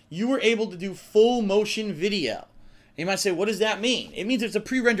time, you were able to do full motion video. You might say, what does that mean? It means it's a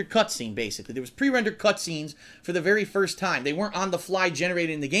pre-rendered cutscene, basically. There was pre-rendered cutscenes for the very first time. They weren't on the fly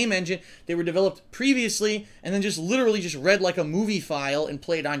generated in the game engine. They were developed previously and then just literally just read like a movie file and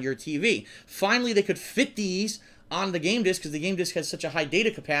played on your TV. Finally, they could fit these on the game disc because the game disc has such a high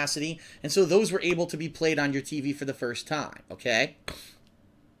data capacity, and so those were able to be played on your TV for the first time, okay?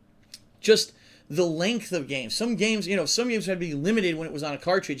 Just the length of games. Some games, you know, some games had to be limited when it was on a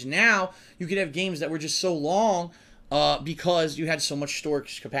cartridge. Now, you could have games that were just so long because you had so much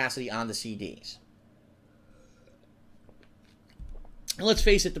storage capacity on the CDs. And let's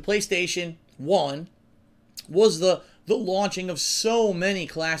face it, the PlayStation 1 was the launching of so many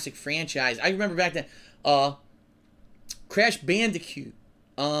classic franchises. I remember back then, Crash Bandicoot,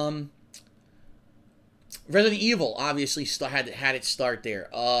 Resident Evil obviously had its start there.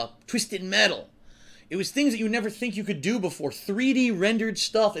 Twisted Metal. It was things that you would never think you could do before. 3D rendered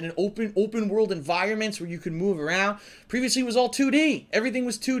stuff in an open world environments where you could move around. Previously it was all 2D. Everything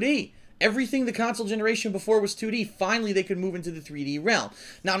was 2D. Everything the console generation before was 2D. Finally they could move into the 3D realm.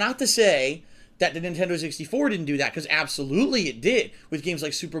 Now, not to say that the Nintendo 64 didn't do that, because absolutely it did, with games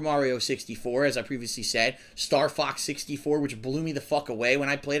like Super Mario 64, as I previously said, Star Fox 64, which blew me the fuck away when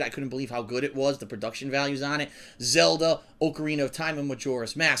I played it. I couldn't believe how good it was, the production values on it, Zelda, Ocarina of Time, and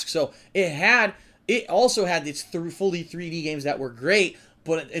Majora's Mask. So it also had its fully 3D games that were great,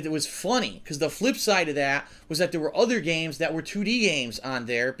 but it was funny, because the flip side of that was that there were other games that were 2D games on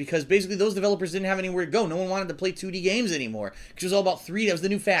there, because basically those developers didn't have anywhere to go. No one wanted to play 2D games anymore, because it was all about 3D. That was the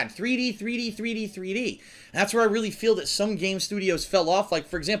new fad. 3D, 3D, 3D, 3D. And that's where I really feel that some game studios fell off. Like,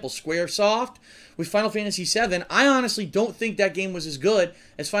 for example, Squaresoft with Final Fantasy VII. I honestly don't think that game was as good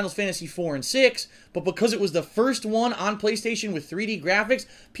as Final Fantasy IV and VI, but because it was the first one on PlayStation with 3D graphics,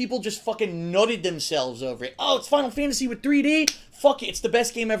 people just fucking nutted themselves over it. Oh, it's Final Fantasy with 3D? Fuck it, it's the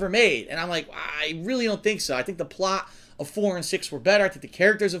best game ever made. And I'm like, I really don't think so. I think the plot of 4 and 6 were better. I think the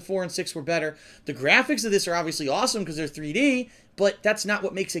characters of 4 and 6 were better. The graphics of this are obviously awesome because they're 3D, but that's not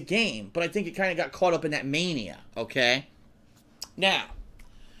what makes a game. But I think it kind of got caught up in that mania, okay? Now,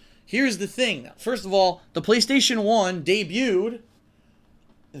 here's the thing. First of all, the PlayStation 1 debuted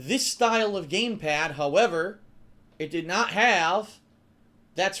this style of gamepad. However, it did not have...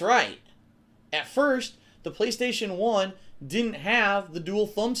 That's right. At first, the PlayStation 1 didn't have the dual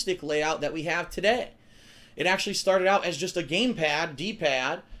thumbstick layout that we have today. It actually started out as just a gamepad,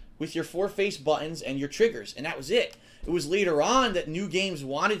 D-pad, with your 4 face buttons and your triggers, and that was it. It was later on that new games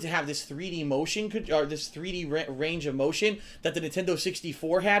wanted to have this 3D motion, or this 3D range of motion that the Nintendo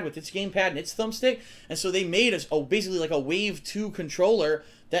 64 had with its gamepad and its thumbstick, and so they made us basically like a Wave 2 controller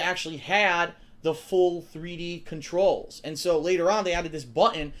that actually had the full 3D controls. And so later on they added this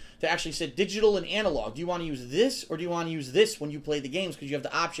button that actually said digital and analog. Do you want to use this or do you want to use this when you play the games? Because you have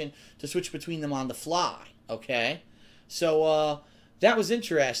the option to switch between them on the fly. Okay? So that was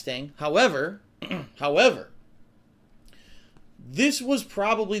interesting. However, this was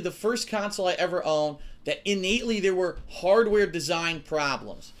probably the first console I ever owned that innately there were hardware design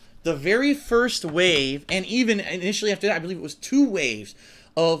problems. The very first wave, and even initially after that, I believe it was 2 waves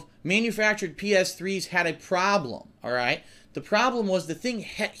of manufactured PS3s had a problem, all right? The problem was the thing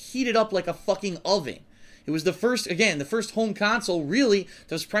heated up like a fucking oven. It was the first, again, the first home console really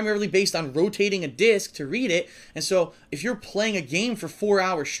that was primarily based on rotating a disc to read it. And so if you're playing a game for 4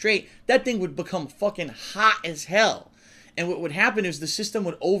 hours straight, that thing would become fucking hot as hell. And what would happen is the system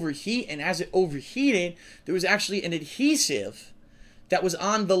would overheat, and as it overheated, there was actually an adhesive that was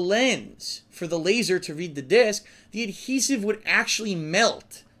on the lens for the laser to read the disc. The adhesive would actually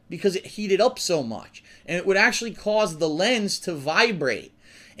melt because it heated up so much, and it would actually cause the lens to vibrate.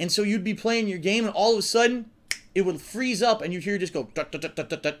 And so you'd be playing your game, and all of a sudden it would freeze up, and you'd hear it just go.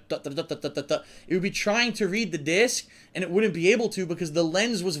 It would be trying to read the disc, and it wouldn't be able to because the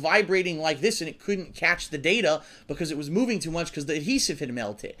lens was vibrating like this, and it couldn't catch the data because it was moving too much because the adhesive had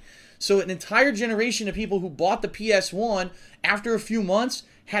melted. So an entire generation of people who bought the PS1 after a few months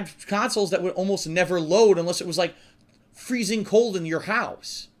had consoles that would almost never load unless it was like freezing cold in your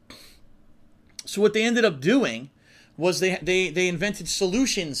house. So what they ended up doing was they invented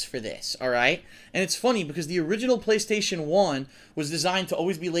solutions for this, all right? And it's funny because the original PlayStation 1 was designed to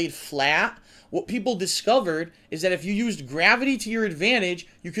always be laid flat. What people discovered is that if you used gravity to your advantage,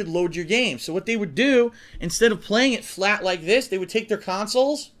 you could load your game. So what they would do, instead of playing it flat like this, they would take their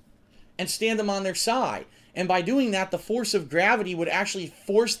consoles and stand them on their side. And by doing that, the force of gravity would actually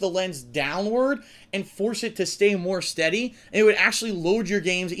force the lens downward and force it to stay more steady, and it would actually load your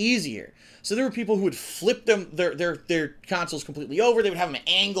games easier. So there were people who would flip their consoles completely over. They would have them at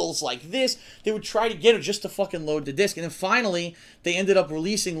angles like this. They would try to get it just to fucking load the disc. And then finally, they ended up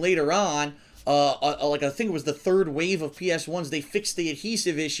releasing later on, like I think it was the 3rd wave of PS1s, they fixed the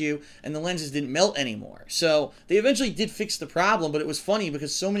adhesive issue and the lenses didn't melt anymore. So they eventually did fix the problem, but it was funny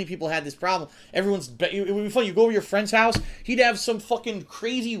because so many people had this problem. It would be funny. You go over to your friend's house, he'd have some fucking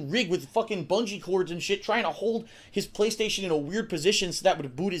crazy rig with fucking bungee cords and shit trying to hold his PlayStation in a weird position so that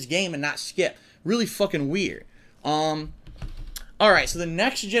would boot his game and not skip. Really fucking weird. Alright, so the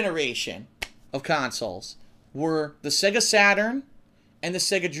next generation of consoles were the Sega Saturn and the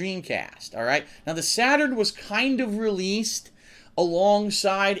Sega Dreamcast, all right? Now, the Saturn was kind of released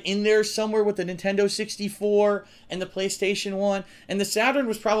alongside in there somewhere with the Nintendo 64 and the PlayStation 1, and the Saturn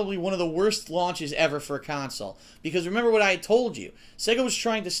was probably one of the worst launches ever for a console. Because remember what I had told you, Sega was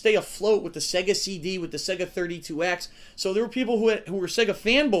trying to stay afloat with the Sega CD, with the Sega 32X, so there were people who were Sega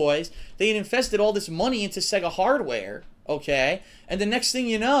fanboys. They had invested all this money into Sega hardware, okay? And the next thing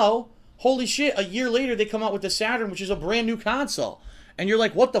you know, holy shit, a year later they come out with the Saturn, which is a brand new console. And you're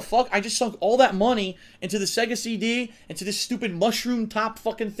like, what the fuck? I just sunk all that money into the Sega CD, into this stupid mushroom top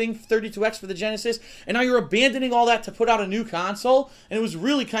fucking thing, 32X for the Genesis, and now you're abandoning all that to put out a new console? And it was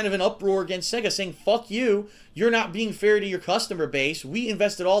really kind of an uproar against Sega saying, fuck you, you're not being fair to your customer base. We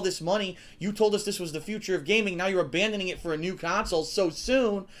invested all this money. You told us this was the future of gaming. Now you're abandoning it for a new console so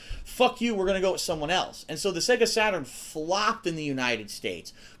soon. Fuck you, we're going to go with someone else. And so the Sega Saturn flopped in the United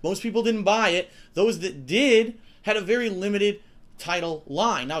States. Most people didn't buy it. Those that did had a very limited title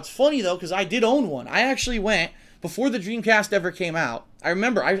line. Now, it's funny, though, because I did own one. I actually went, before the Dreamcast ever came out, I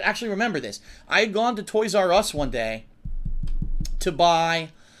actually remember this. I had gone to Toys R Us one day to buy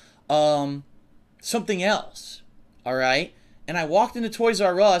something else, all right? And I walked into Toys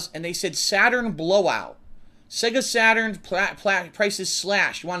R Us, and they said Saturn Blowout. Sega Saturn prices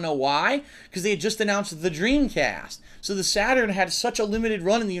slashed. You want to know why? Because they had just announced the Dreamcast. So the Saturn had such a limited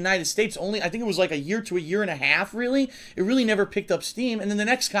run in the United States, only, I think it was like a year to a year and a half, really. It really never picked up steam, and then the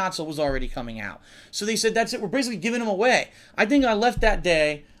next console was already coming out. So they said, that's it, we're basically giving them away. I think I left that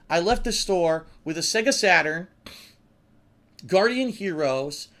day, I left the store with a Sega Saturn, Guardian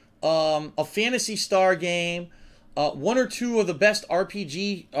Heroes, a Phantasy Star game, one or two of the best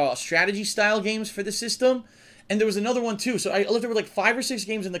RPG strategy style games for the system, and there was another one too. So I looked, there were like 5 or 6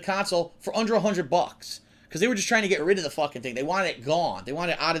 games in the console for under $100 because they were just trying to get rid of the fucking thing. They wanted it gone. They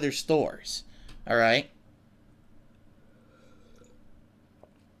wanted it out of their stores. All right.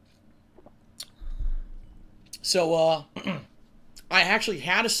 So I actually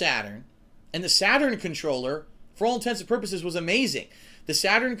had a Saturn, and the Saturn controller, for all intents and purposes, was amazing. The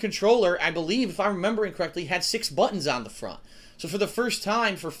Saturn controller, I believe, if I'm remembering correctly, had 6 buttons on the front. So for the first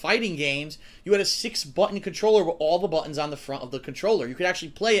time for fighting games, you had a 6-button controller with all the buttons on the front of the controller. You could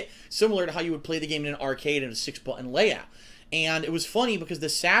actually play it similar to how you would play the game in an arcade in a 6-button layout. And it was funny because the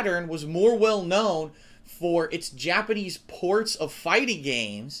Saturn was more well known for its Japanese ports of fighting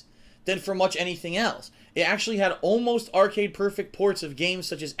games than for much anything else. It actually had almost arcade-perfect ports of games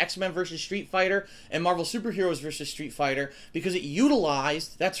such as X-Men vs. Street Fighter and Marvel Superheroes vs. Street Fighter because it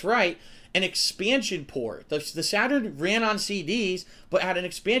utilized, that's right, an expansion port. The Saturn ran on CDs, but had an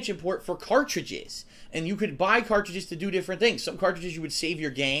expansion port for cartridges. And you could buy cartridges to do different things. Some cartridges you would save your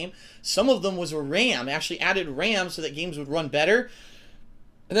game. Some of them was a RAM. It actually added RAM so that games would run better.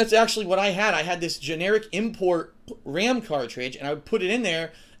 And that's actually what I had. I had this generic import RAM cartridge, and I would put it in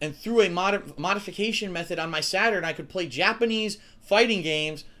there, and through a modification method on my Saturn, I could play Japanese fighting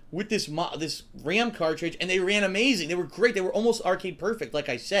games with this RAM cartridge, and they ran amazing. They were great. They were almost arcade perfect, like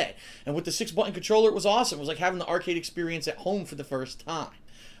I said. And with the 6-button controller, it was awesome. It was like having the arcade experience at home for the first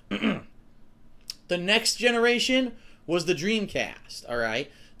time. The next generation was the Dreamcast, all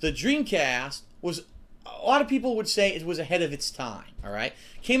right? The Dreamcast was, a lot of people would say it was ahead of its time, all right?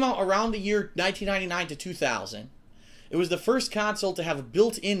 Came out around the year 1999 to 2000. It was the first console to have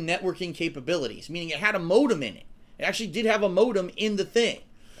built-in networking capabilities, meaning it had a modem in it. It actually did have a modem in the thing.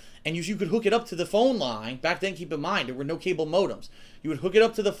 And you could hook it up to the phone line. Back then, keep in mind, there were no cable modems. You would hook it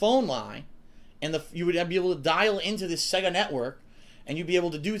up to the phone line, and you would be able to dial into this Sega network, and you'd be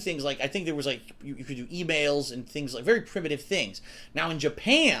able to do things like, I think there was like, you could do emails and things like, very primitive things. Now in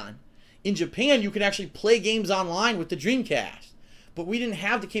Japan, you could actually play games online with the Dreamcast. But we didn't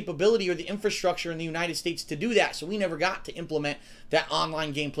have the capability or the infrastructure in the United States to do that, so we never got to implement that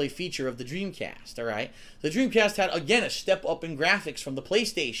online gameplay feature of the Dreamcast, all right? The Dreamcast had, again, a step up in graphics from the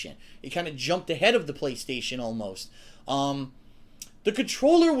PlayStation. It kind of jumped ahead of the PlayStation almost. The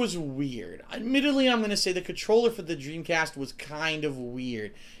controller was weird. Admittedly, I'm going to say the controller for the Dreamcast was kind of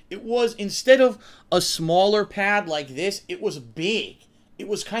weird. It was, instead of a smaller pad like this, it was big. It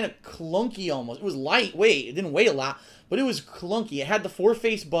was kind of clunky almost. It was lightweight. It didn't weigh a lot, but it was clunky. It had the 4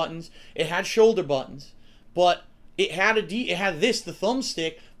 face buttons. It had shoulder buttons, but it had the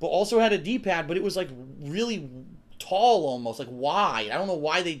thumbstick, but also had a D-pad, but it was like really tall almost, like wide. I don't know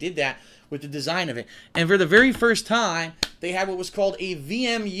why they did that with the design of it. And for the very first time, they had what was called a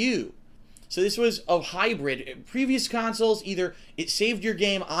VMU. So this was a hybrid. Previous consoles, either it saved your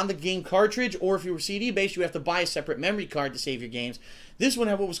game on the game cartridge, or if you were CD-based, you have to buy a separate memory card to save your games. This one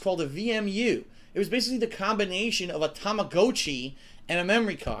had what was called a VMU. It was basically the combination of a Tamagotchi and a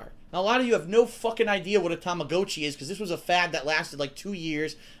memory card. Now, a lot of you have no fucking idea what a Tamagotchi is, because this was a fad that lasted like 2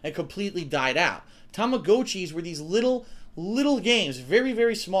 years and completely died out. Tamagotchis were these little games, very,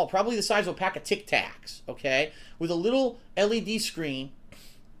 very small, probably the size of a pack of Tic Tacs, okay, with a little LED screen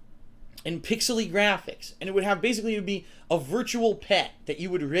and pixely graphics. And it would have, basically, it would be a virtual pet that you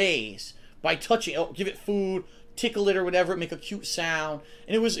would raise by touching, give it food, tickle it or whatever, make a cute sound.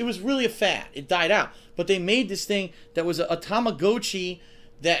 And it was really a fad. It died out. But they made this thing that was a Tamagotchi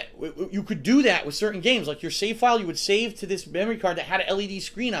that you could do that with certain games. Like your save file, you would save to this memory card that had an LED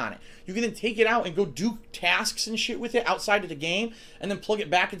screen on it. You can then take it out and go do tasks and shit with it outside of the game, and then plug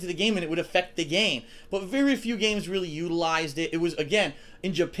it back into the game, and it would affect the game. But very few games really utilized it. It was, again,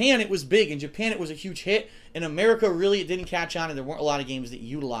 in Japan it was big. In Japan it was a huge hit. In America, really, it didn't catch on, and there weren't a lot of games that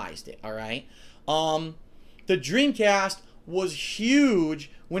utilized it, all right? The Dreamcast was huge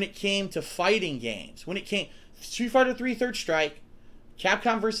when it came to fighting games. When it came, Street Fighter 3 Third Strike,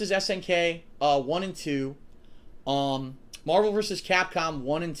 Capcom vs. SNK 1 and 2, Marvel vs. Capcom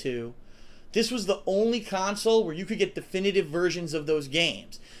 1 and 2. This was the only console where you could get definitive versions of those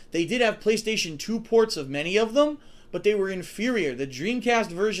games. They did have PlayStation 2 ports of many of them, but they were inferior. The Dreamcast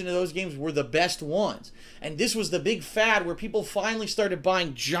version of those games were the best ones. And this was the big fad where people finally started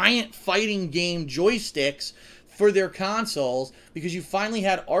buying giant fighting game joysticks for their consoles, because you finally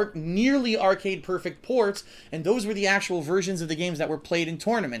had nearly arcade perfect ports, and those were the actual versions of the games that were played in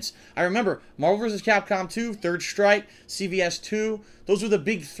tournaments. I remember Marvel vs. Capcom 2, Third Strike, CVS 2, those were the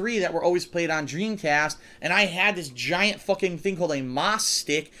big 3 that were always played on Dreamcast, and I had this giant fucking thing called a MOS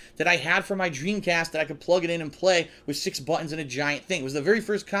stick that I had for my Dreamcast that I could plug it in and play with 6 buttons and a giant thing. It was the very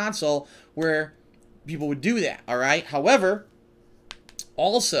first console where people would do that, all right? However,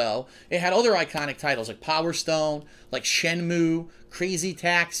 also, it had other iconic titles like Power Stone, like Shenmue, Crazy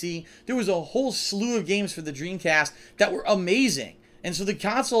Taxi. There was a whole slew of games for the Dreamcast that were amazing. And so the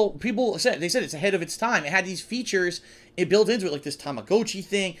console, people said, they said it's ahead of its time. It had these features it built into it, like this Tamagotchi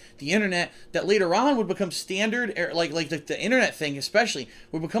thing, the internet, that later on would become standard, like the internet thing especially,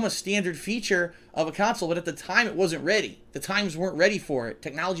 would become a standard feature of a console, but at the time it wasn't ready. The times weren't ready for it.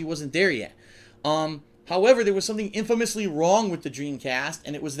 Technology wasn't there yet. However, there was something infamously wrong with the Dreamcast,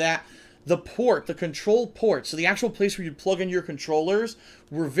 and it was that the port, the control port, so the actual place where you plug in your controllers,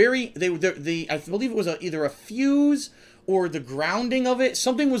 were very, I believe it was either a fuse or the grounding of it.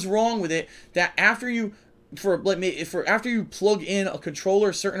 Something was wrong with it that after you, after you plug in a controller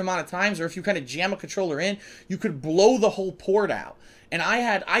a certain amount of times, or if you kind of jam a controller in, you could blow the whole port out. And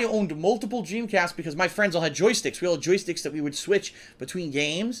I owned multiple Dreamcasts because my friends all had joysticks. We all had joysticks that we would switch between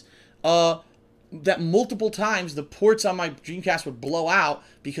games. That multiple times the ports on my Dreamcast would blow out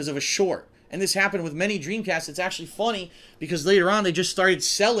because of a short. And this happened with many Dreamcasts. It's actually funny because later on they just started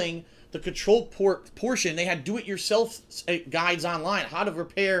selling the control port portion. They had do-it-yourself guides online, how to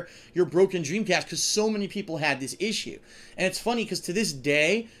repair your broken Dreamcast, because so many people had this issue. And it's funny because to this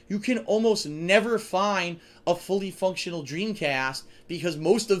day, you can almost never find a fully functional Dreamcast because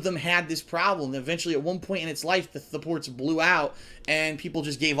most of them had this problem. Eventually, at one point in its life, the ports blew out and people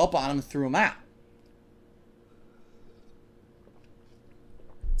just gave up on them and threw them out.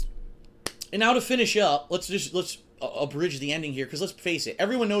 And now to finish up, let's abridge the ending here, because let's face it,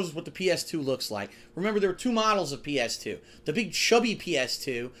 everyone knows what the PS2 looks like. Remember, there were two models of PS2. The big chubby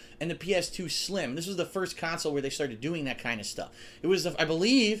PS2 and the PS2 Slim. This was the first console where they started doing that kind of stuff. It was, I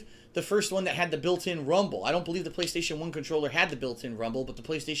believe, the first one that had the built-in rumble. I don't believe the PlayStation 1 controller had the built-in rumble, but the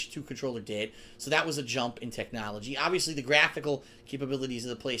PlayStation 2 controller did. So that was a jump in technology. Obviously, the graphical capabilities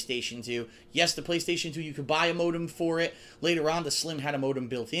of the PlayStation 2. Yes, the PlayStation 2, you could buy a modem for it. Later on, the Slim had a modem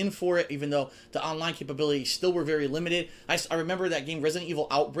built in for it, even though the online capabilities still were very limited. I remember that game, Resident Evil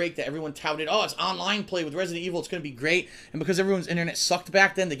Outbreak, that everyone touted, oh, it's online play with Resident Evil, it's going to be great. And because everyone's internet sucked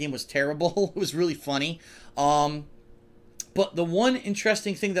back then, the game was terrible. It was really funny. But the one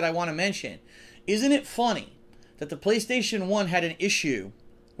interesting thing that I want to mention, isn't it funny that the PlayStation 1 had an issue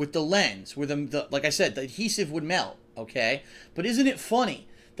with the lens, where like I said, the adhesive would melt, okay? But isn't it funny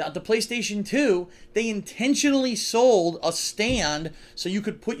that the PlayStation 2, they intentionally sold a stand so you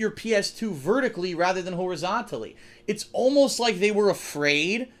could put your PS2 vertically rather than horizontally? It's almost like they were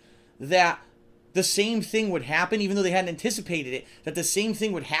afraid that the same thing would happen, even though they hadn't anticipated it, that the same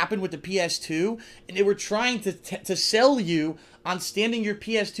thing would happen with the PS2, and they were trying to sell you on standing your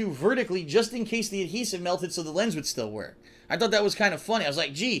PS2 vertically just in case the adhesive melted so the lens would still work. I thought that was kind of funny. I was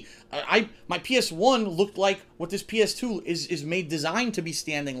like, gee, my PS1 looked like what this PS2 is designed to be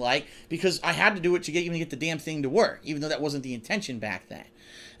standing like, because I had to do it to even get the damn thing to work, even though that wasn't the intention back then.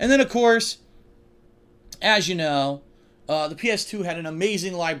 And then, of course, as you know, the PS2 had an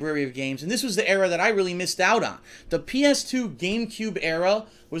amazing library of games, and this was the era that I really missed out on. The PS2 GameCube era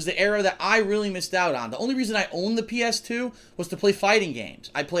was the era that I really missed out on. The only reason I owned the PS2 was to play fighting games.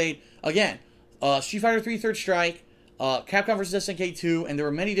 I played, again, Street Fighter 3 Third Strike, Capcom vs. SNK 2, and there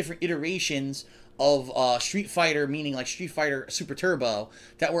were many different iterations of Street Fighter, meaning like Street Fighter Super Turbo,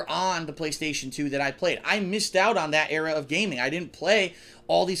 that were on the PlayStation 2 that I played. I missed out on that era of gaming. I didn't play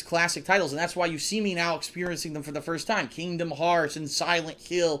all these classic titles, and that's why you see me now experiencing them for the first time. Kingdom Hearts and Silent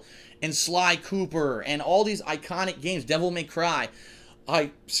Hill and Sly Cooper and all these iconic games, Devil May Cry.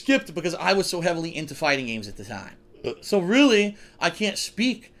 I skipped because I was so heavily into fighting games at the time. So really, I can't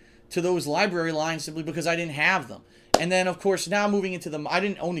speak to those library lines simply because I didn't have them. And then, of course, now moving into I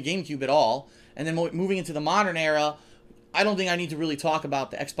didn't own the GameCube at all. And then moving into the modern era, I don't think I need to really talk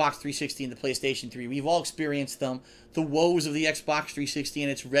about the Xbox 360 and the PlayStation 3. We've all experienced them. The woes of the Xbox 360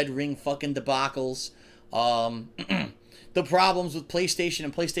 and its red ring fucking debacles. The problems with PlayStation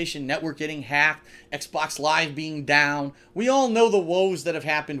and PlayStation Network getting hacked. Xbox Live being down. We all know the woes that have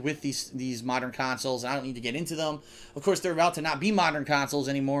happened with these modern consoles. I don't need to get into them. Of course, they're about to not be modern consoles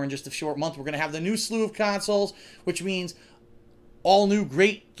anymore. In just a short month, we're going to have the new slew of consoles, which means all new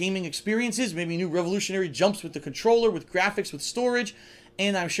great gaming experiences, maybe new revolutionary jumps with the controller, with graphics, with storage,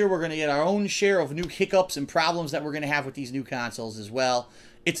 and I'm sure we're going to get our own share of new hiccups and problems that we're going to have with these new consoles as well.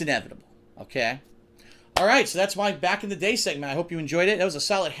 It's inevitable, okay? Alright, so that's my Back in the Day segment. I hope you enjoyed it. That was a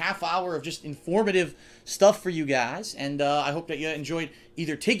solid half hour of just informative stuff for you guys, and I hope that you enjoyed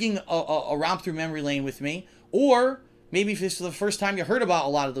either taking a romp through memory lane with me, or maybe if this is the first time you heard about a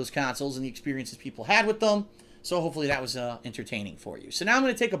lot of those consoles and the experiences people had with them. So hopefully that was entertaining for you. So now I'm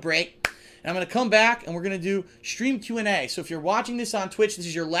going to take a break, And I'm going to come back and we're going to do stream Q&A. So if you're watching this on Twitch, this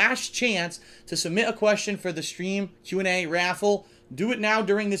is your last chance to submit a question for the stream Q&A raffle. Do it now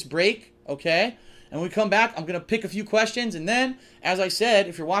during this break, okay? And when we come back, I'm going to pick a few questions. And then, as I said,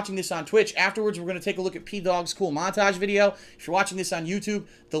 if you're watching this on Twitch, afterwards we're going to take a look at P-Dog's cool montage video. If you're watching this on YouTube,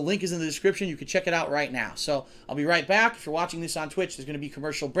 the link is in the description. You can check it out right now. So I'll be right back. If you're watching this on Twitch, there's going to be a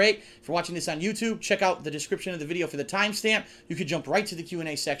commercial break. If you're watching this on YouTube, check out the description of the video for the timestamp. You can jump right to the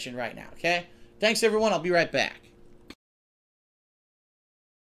Q&A section right now, okay? Thanks, everyone. I'll be right back.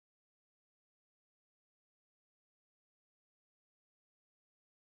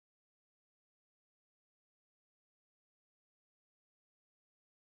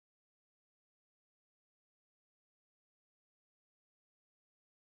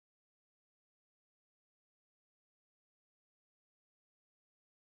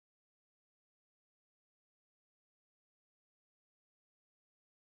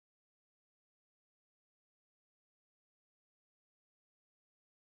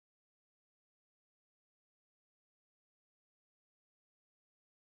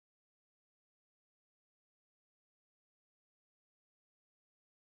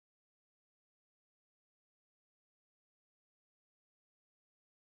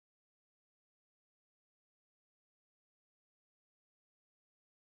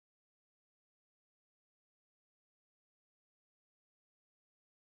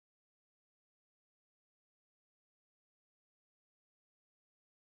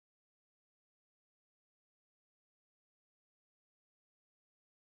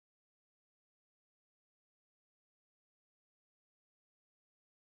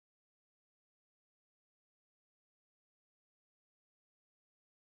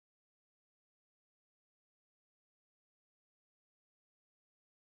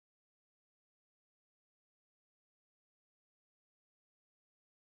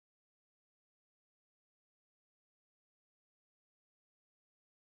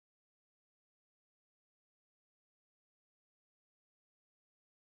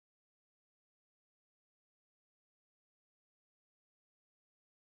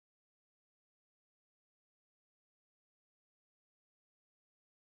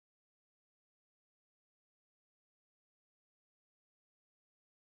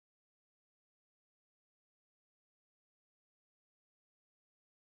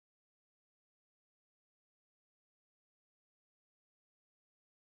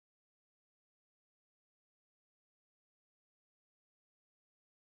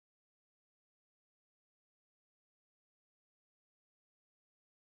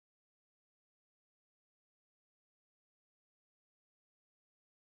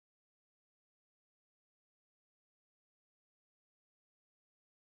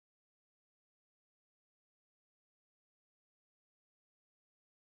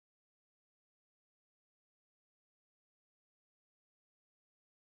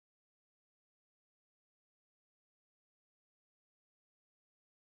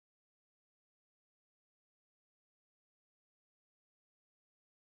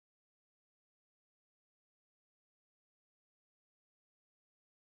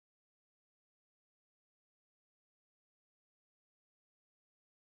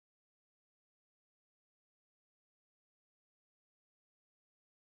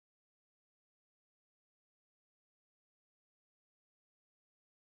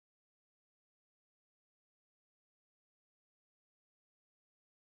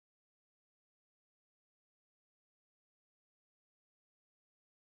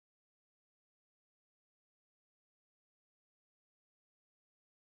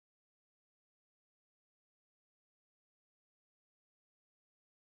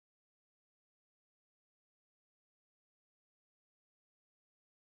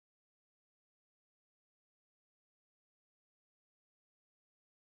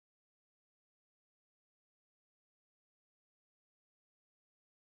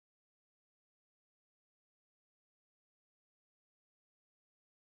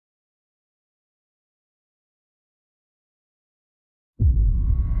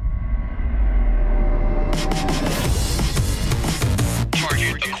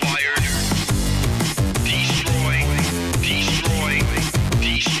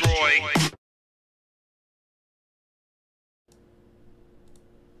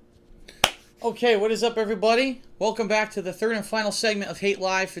 Okay, what is up, everybody? Welcome back to the third and final segment of Hate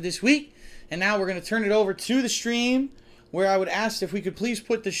Live for this week. And now we're going to turn it over to the stream. where I would ask if we could please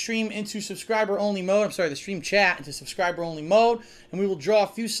put the stream into subscriber-only mode. I'm sorry, the stream chat into subscriber-only mode, and we will draw a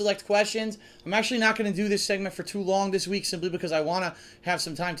few select questions. I'm actually not going to do this segment for too long this week, simply because I want to have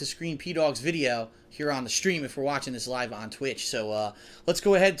some time to screen P-Dog's video here on the stream if we're watching this live on Twitch. So let's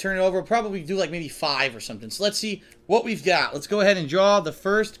go ahead and turn it over. We'll probably do like maybe 5 or something. So let's see what we've got. Let's go ahead and draw the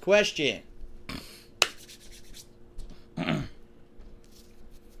first question.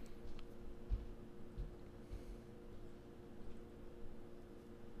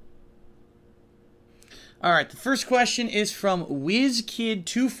 All right, the first question is from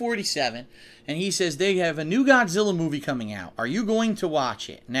WizKid247, and he says they have a new Godzilla movie coming out. Are you going to watch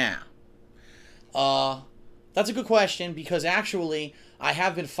it? Now, that's a good question, because actually I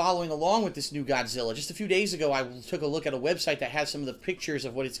have been following along with this new Godzilla. Just a few days ago, I took a look at a website that has some of the pictures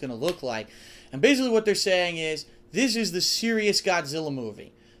of what it's going to look like. And basically what they're saying is, this is the serious Godzilla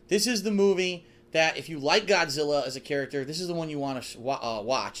movie. This is the movie that if you like Godzilla as a character, this is the one you want to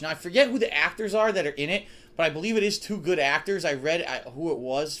watch. Now, I forget who the actors are that are in it, but I believe it is 2 good actors. I read who it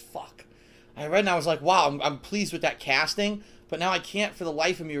was. Fuck. I read and I was like, wow, I'm pleased with that casting. But now I can't for the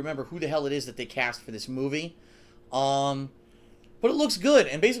life of me remember who the hell it is that they cast for this movie. But it looks good.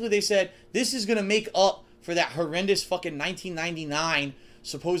 And basically they said, this is going to make up for that horrendous fucking 1999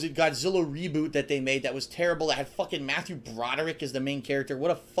 supposed Godzilla reboot that they made that was terrible, that had fucking Matthew Broderick as the main character.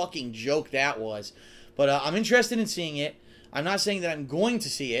 What a fucking joke that was. But I'm interested in seeing it. I'm not saying that I'm going to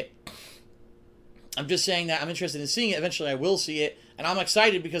see it. I'm just saying that I'm interested in seeing it. Eventually I will see it. And I'm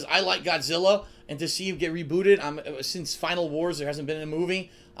excited because I like Godzilla. And to see it get rebooted, since Final Wars there hasn't been a movie,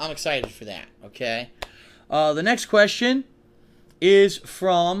 I'm excited for that. Okay. The next question is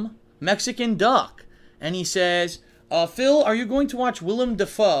from Mexican Duck. And he says, Phil, are you going to watch Willem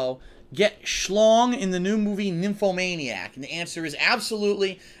Dafoe get schlong in the new movie Nymphomaniac? And the answer is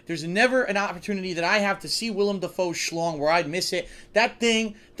absolutely. There's never an opportunity that I have to see Willem Dafoe schlong where I'd miss it. That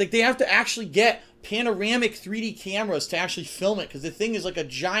thing, like, they have to actually get panoramic 3D cameras to actually film it, because the thing is like a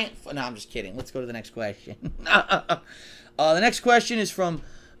giant... No, I'm just kidding. Let's go to the next question. The next question is from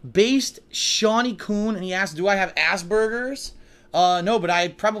Based Shawnee Coon, and he asks, do I have Asperger's? No, but I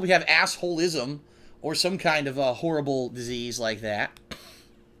probably have assholism, or some kind of a horrible disease like that.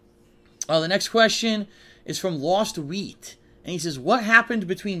 The next question is from Lost Wheat. And he says, what happened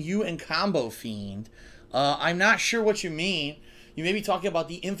between you and Combo Fiend? I'm not sure what you mean. You may be talking about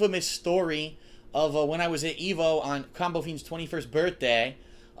the infamous story of when I was at EVO on Combo Fiend's 21st birthday.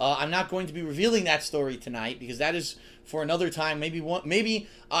 I'm not going to be revealing that story tonight, because that is for another time. Maybe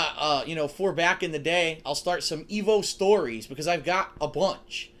you know, for back in the day, I'll start some EVO stories, because I've got a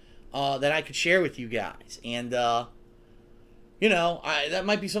bunch that I could share with you guys. And, you know, that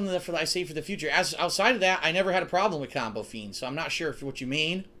might be something that I save for the future. As outside of that, I never had a problem with Combo Fiend, so I'm not sure if what you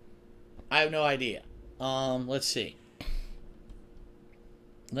mean. I have no idea. Let's see.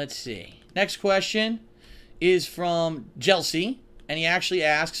 Let's see. Next question is from Chelsea, and he actually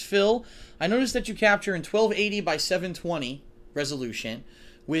asks, Phil, I noticed that you capture in 1280 by 720 resolution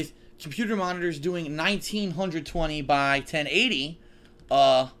with computer monitors doing 1920 by 1080.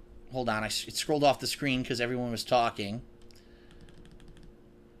 Hold on, it scrolled off the screen because everyone was talking.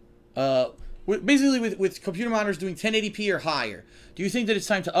 Basically, with computer monitors doing 1080p or higher, do you think that it's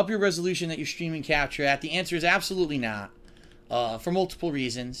time to up your resolution that you stream and capture at? The answer is absolutely not, for multiple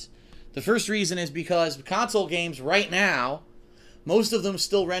reasons. The first reason is because console games right now, most of them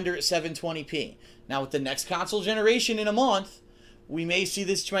still render at 720p. Now, with the next console generation in a month, we may see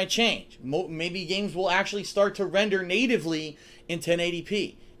this might change. Maybe games will actually start to render natively in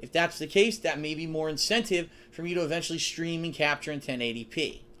 1080p. If that's the case, that may be more incentive for me to eventually stream and capture in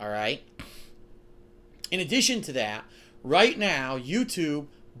 1080p. All right? In addition to that, right now, YouTube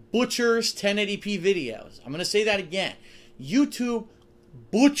butchers 1080p videos. I'm going to say that again. YouTube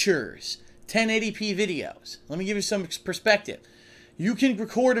butchers 1080p videos. Let me give you some perspective. You can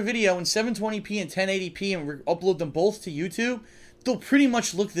record a video in 720p and 1080p and upload them both to YouTube. They'll pretty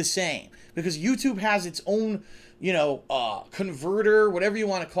much look the same, because YouTube has its own, you know, converter, whatever you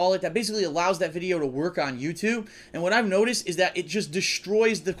want to call it, that basically allows that video to work on YouTube. And what I've noticed is that it just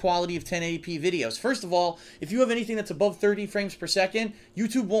destroys the quality of 1080p videos. First of all, if you have anything that's above 30 frames per second,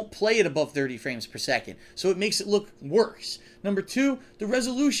 YouTube won't play it above 30 frames per second. So it makes it look worse. Number two, the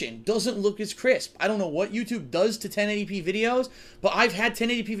resolution doesn't look as crisp. I don't know what YouTube does to 1080p videos, but I've had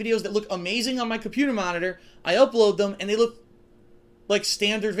 1080p videos that look amazing on my computer monitor. I upload them and they look like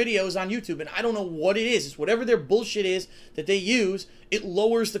standard videos on YouTube, and I don't know what it is. It's whatever their bullshit is that they use. It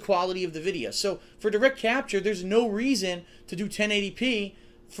lowers the quality of the video. So for direct capture, there's no reason to do 1080p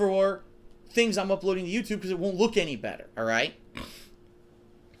for things I'm uploading to YouTube, because it won't look any better. All right.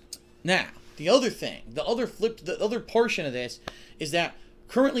 Now, the other thing, the other portion of this is that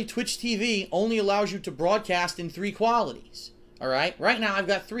currently Twitch TV only allows you to broadcast in 3 qualities. All right? Right now I've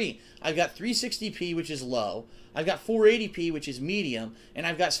got 3. I've got 360p, which is low. I've got 480p, which is medium, and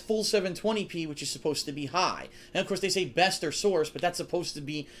I've got full 720p, which is supposed to be high. And of course they say best or source, but that's supposed to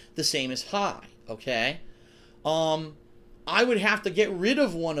be the same as high, okay? I would have to get rid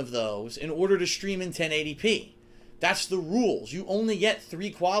of one of those in order to stream in 1080p. That's the rules. You only get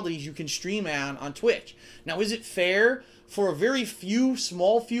 3 qualities you can stream on Twitch. Now, is it fair for a very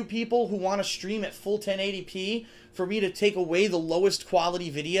small few people who want to stream at full 1080p for me to take away the lowest quality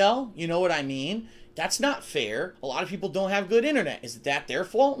video? You know what I mean? That's not fair. A lot of people don't have good internet. Is that their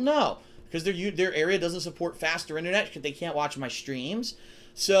fault? No. Because their area doesn't support faster internet because they can't watch my streams.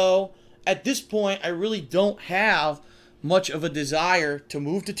 So, at this point, I really don't have much of a desire to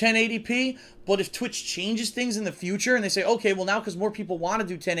move to 1080p, but if Twitch changes things in the future and they say, okay, well now because more people want to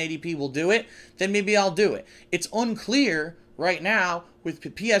do 1080p, we'll do it, then maybe I'll do it. It's unclear right now with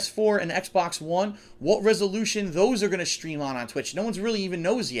PS4 and Xbox One what resolution those are going to stream on Twitch. No one's really even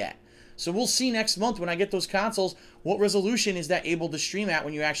knows yet. So we'll see next month when I get those consoles, what resolution is that able to stream at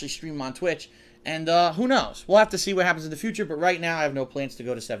when you actually stream on Twitch. And who knows? We'll have to see what happens in the future, but right now I have no plans to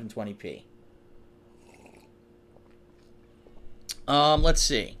go to 720p. Let's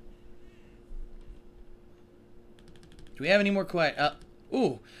see. Do we have any more questions?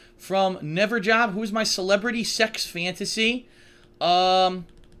 From Neverjob, who's my celebrity sex fantasy? Probably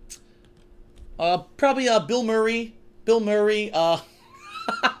Bill Murray. Bill Murray.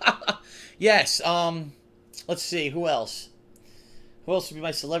 Yes. Let's see. Who else? Who else would be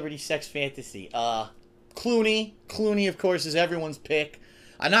my celebrity sex fantasy? Clooney. Clooney, of course, is everyone's pick.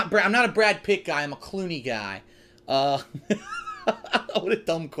 I'm not a Brad Pitt guy. I'm a Clooney guy. What a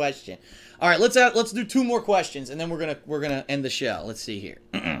dumb question. All right, let's do 2 more questions, and then we're gonna end the show. Let's see here.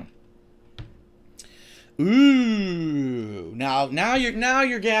 Ooh, now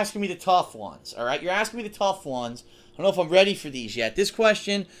you're asking me the tough ones. All right, you're asking me the tough ones. I don't know if I'm ready for these yet. This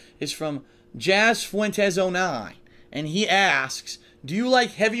question is from Jazz Fuentes 09, and he asks, "Do you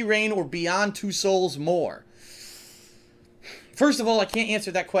like Heavy Rain or Beyond Two Souls more?" First of all, I can't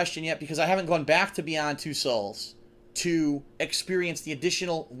answer that question yet because I haven't gone back to Beyond Two Souls to experience the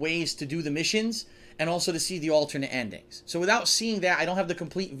additional ways to do the missions and also to see the alternate endings. So without seeing that, I don't have the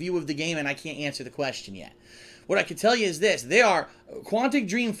complete view of the game and I can't answer the question yet. What I can tell you is this. Quantic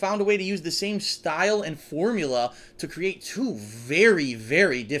Dream found a way to use the same style and formula to create 2 very,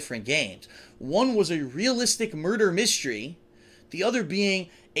 very different games. One was a realistic murder mystery, the other being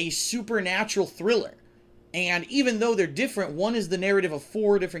a supernatural thriller. And even though they're different, one is the narrative of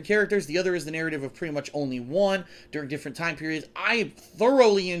 4 different characters, the other is the narrative of pretty much only 1 during different time periods. I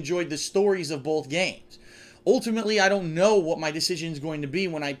thoroughly enjoyed the stories of both games. Ultimately, I don't know what my decision is going to be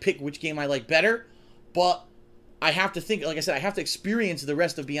when I pick which game I like better, but I have to think, like I said, I have to experience the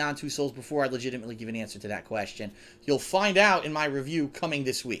rest of Beyond Two Souls before I legitimately give an answer to that question. You'll find out in my review coming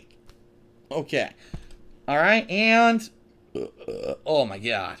this week. Okay. All right, and oh my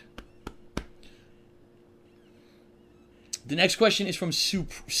God. The next question is from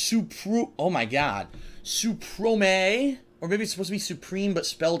oh my God, Suprome, or maybe it's supposed to be Supreme but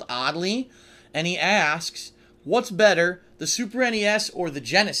spelled oddly, and he asks, what's better, the Super NES or the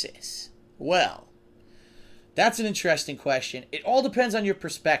Genesis? Well, that's an interesting question. It all depends on your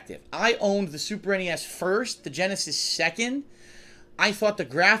perspective. I owned the Super NES first, the Genesis second. I thought the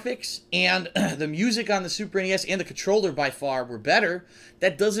graphics and the music on the Super NES and the controller by far were better.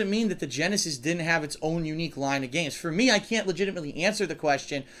 That doesn't mean that the Genesis didn't have its own unique line of games. For me, I can't legitimately answer the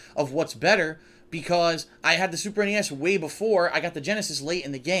question of what's better because I had the Super NES way before I got the Genesis late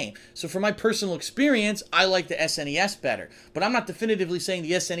in the game. So for my personal experience, I like the SNES better. But I'm not definitively saying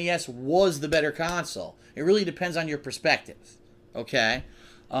the SNES was the better console. It really depends on your perspective. Okay?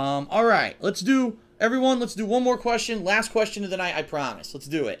 All right. Everyone, let's do one more question. Last question of the night, I promise. Let's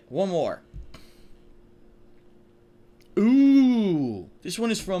do it. One more. Ooh. This one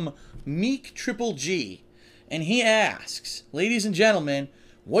is from Meek Triple G. And he asks, ladies and gentlemen,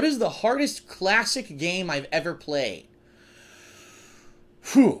 what is the hardest classic game I've ever played?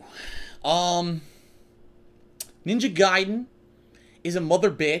 Whew. Ninja Gaiden is a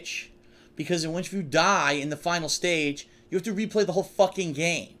mother bitch because once you die in the final stage, you have to replay the whole fucking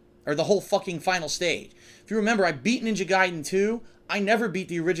game. Or the whole fucking final stage. If you remember, I beat Ninja Gaiden 2. I never beat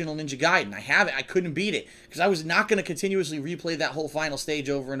the original Ninja Gaiden. I couldn't beat it. Because I was not going to continuously replay that whole final stage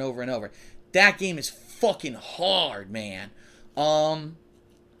over and over and over. That game is fucking hard, man. I'm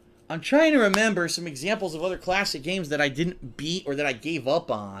trying to remember some examples of other classic games that I didn't beat or that I gave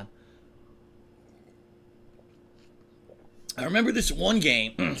up on. I remember this one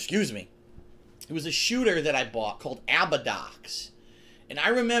game, excuse me, It was a shooter that I bought called Abadox. And I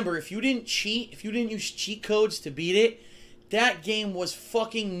remember if you didn't cheat, if you didn't use cheat codes to beat it, that game was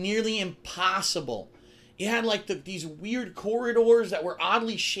fucking nearly impossible. It had like these weird corridors that were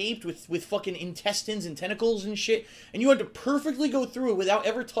oddly shaped with fucking intestines and tentacles and shit. And you had to perfectly go through it without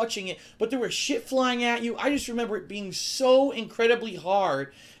ever touching it. But there was shit flying at you. I just remember it being so incredibly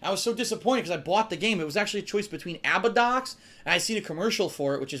hard. I was so disappointed because I bought the game. It was actually a choice between Abadox, and I seen a commercial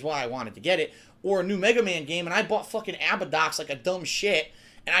for it, which is why I wanted to get it, or a new Mega Man game. And I bought fucking Abadox like a dumb shit,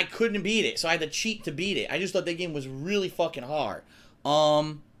 and I couldn't beat it. So I had to cheat to beat it. I just thought that game was really fucking hard.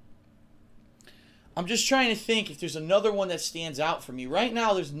 I'm just trying to think if there's another one that stands out for me. Right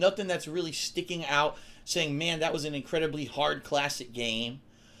now, there's nothing that's really sticking out, saying, man, that was an incredibly hard classic game.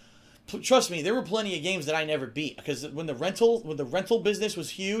 Trust me, there were plenty of games that I never beat, because when the rental business was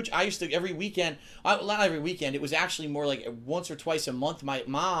huge, I used to every weekend, not every weekend, it was actually more like once or twice a month, my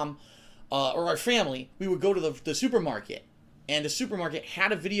mom or our family, we would go to the supermarket, and the supermarket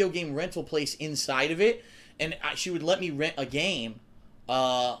had a video game rental place inside of it, and she would let me rent a game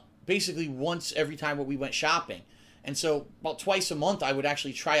basically once every time we went shopping. And so about twice a month I would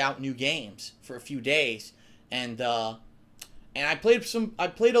actually try out new games for a few days, and I played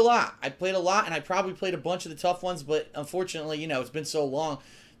a lot and I probably played a bunch of the tough ones, but unfortunately, you know, it's been so long.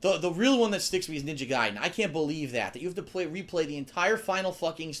 The real one that sticks to me is Ninja Gaiden. I can't believe that you have to replay the entire final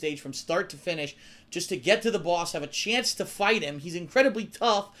fucking stage from start to finish just to get to the boss, have a chance to fight him. He's incredibly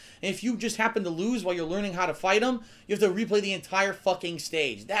tough, and if you just happen to lose while you're learning how to fight him, you have to replay the entire fucking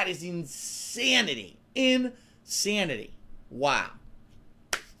stage. That is insanity. Insanity. Wow.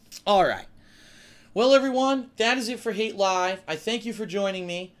 All right. Well, everyone, that is it for Hate Live. I thank you for joining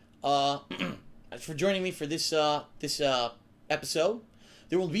me. For this episode.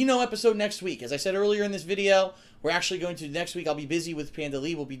 There will be no episode next week. As I said earlier in this video, we're actually going to, next week, I'll be busy with Panda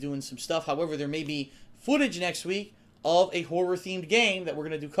Lee. We'll be doing some stuff. However, there may be footage next week of a horror-themed game that we're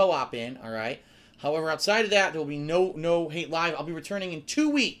going to do co-op in, all right? However, outside of that, there will be no Hate Live. I'll be returning in 2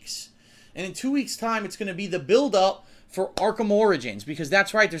 weeks. And in 2 weeks' time, it's going to be the build-up for Arkham Origins, because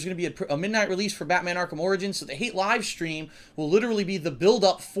that's right, there's going to be a midnight release for Batman Arkham Origins, so the Hate Live stream will literally be the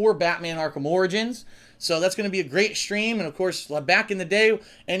build-up for Batman Arkham Origins. So that's going to be a great stream, and of course, back in the day,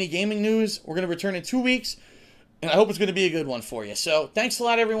 any gaming news, we're going to return in 2 weeks, and I hope it's going to be a good one for you. So thanks a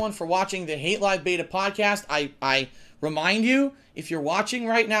lot, everyone, for watching the Hate Live Beta Podcast. I remind you, if you're watching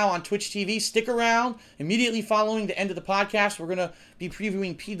right now on Twitch TV, stick around. Immediately following the end of the podcast, we're going to be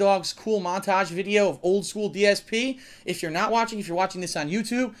previewing P-Dog's cool montage video of old school DSP. If you're not watching, if you're watching this on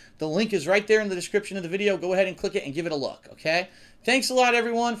YouTube, the link is right there in the description of the video. Go ahead and click it and give it a look, okay? Thanks a lot,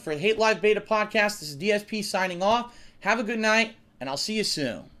 everyone, for the Hate Live Beta Podcast. This is DSP signing off. Have a good night, and I'll see you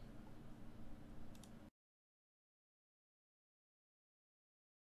soon.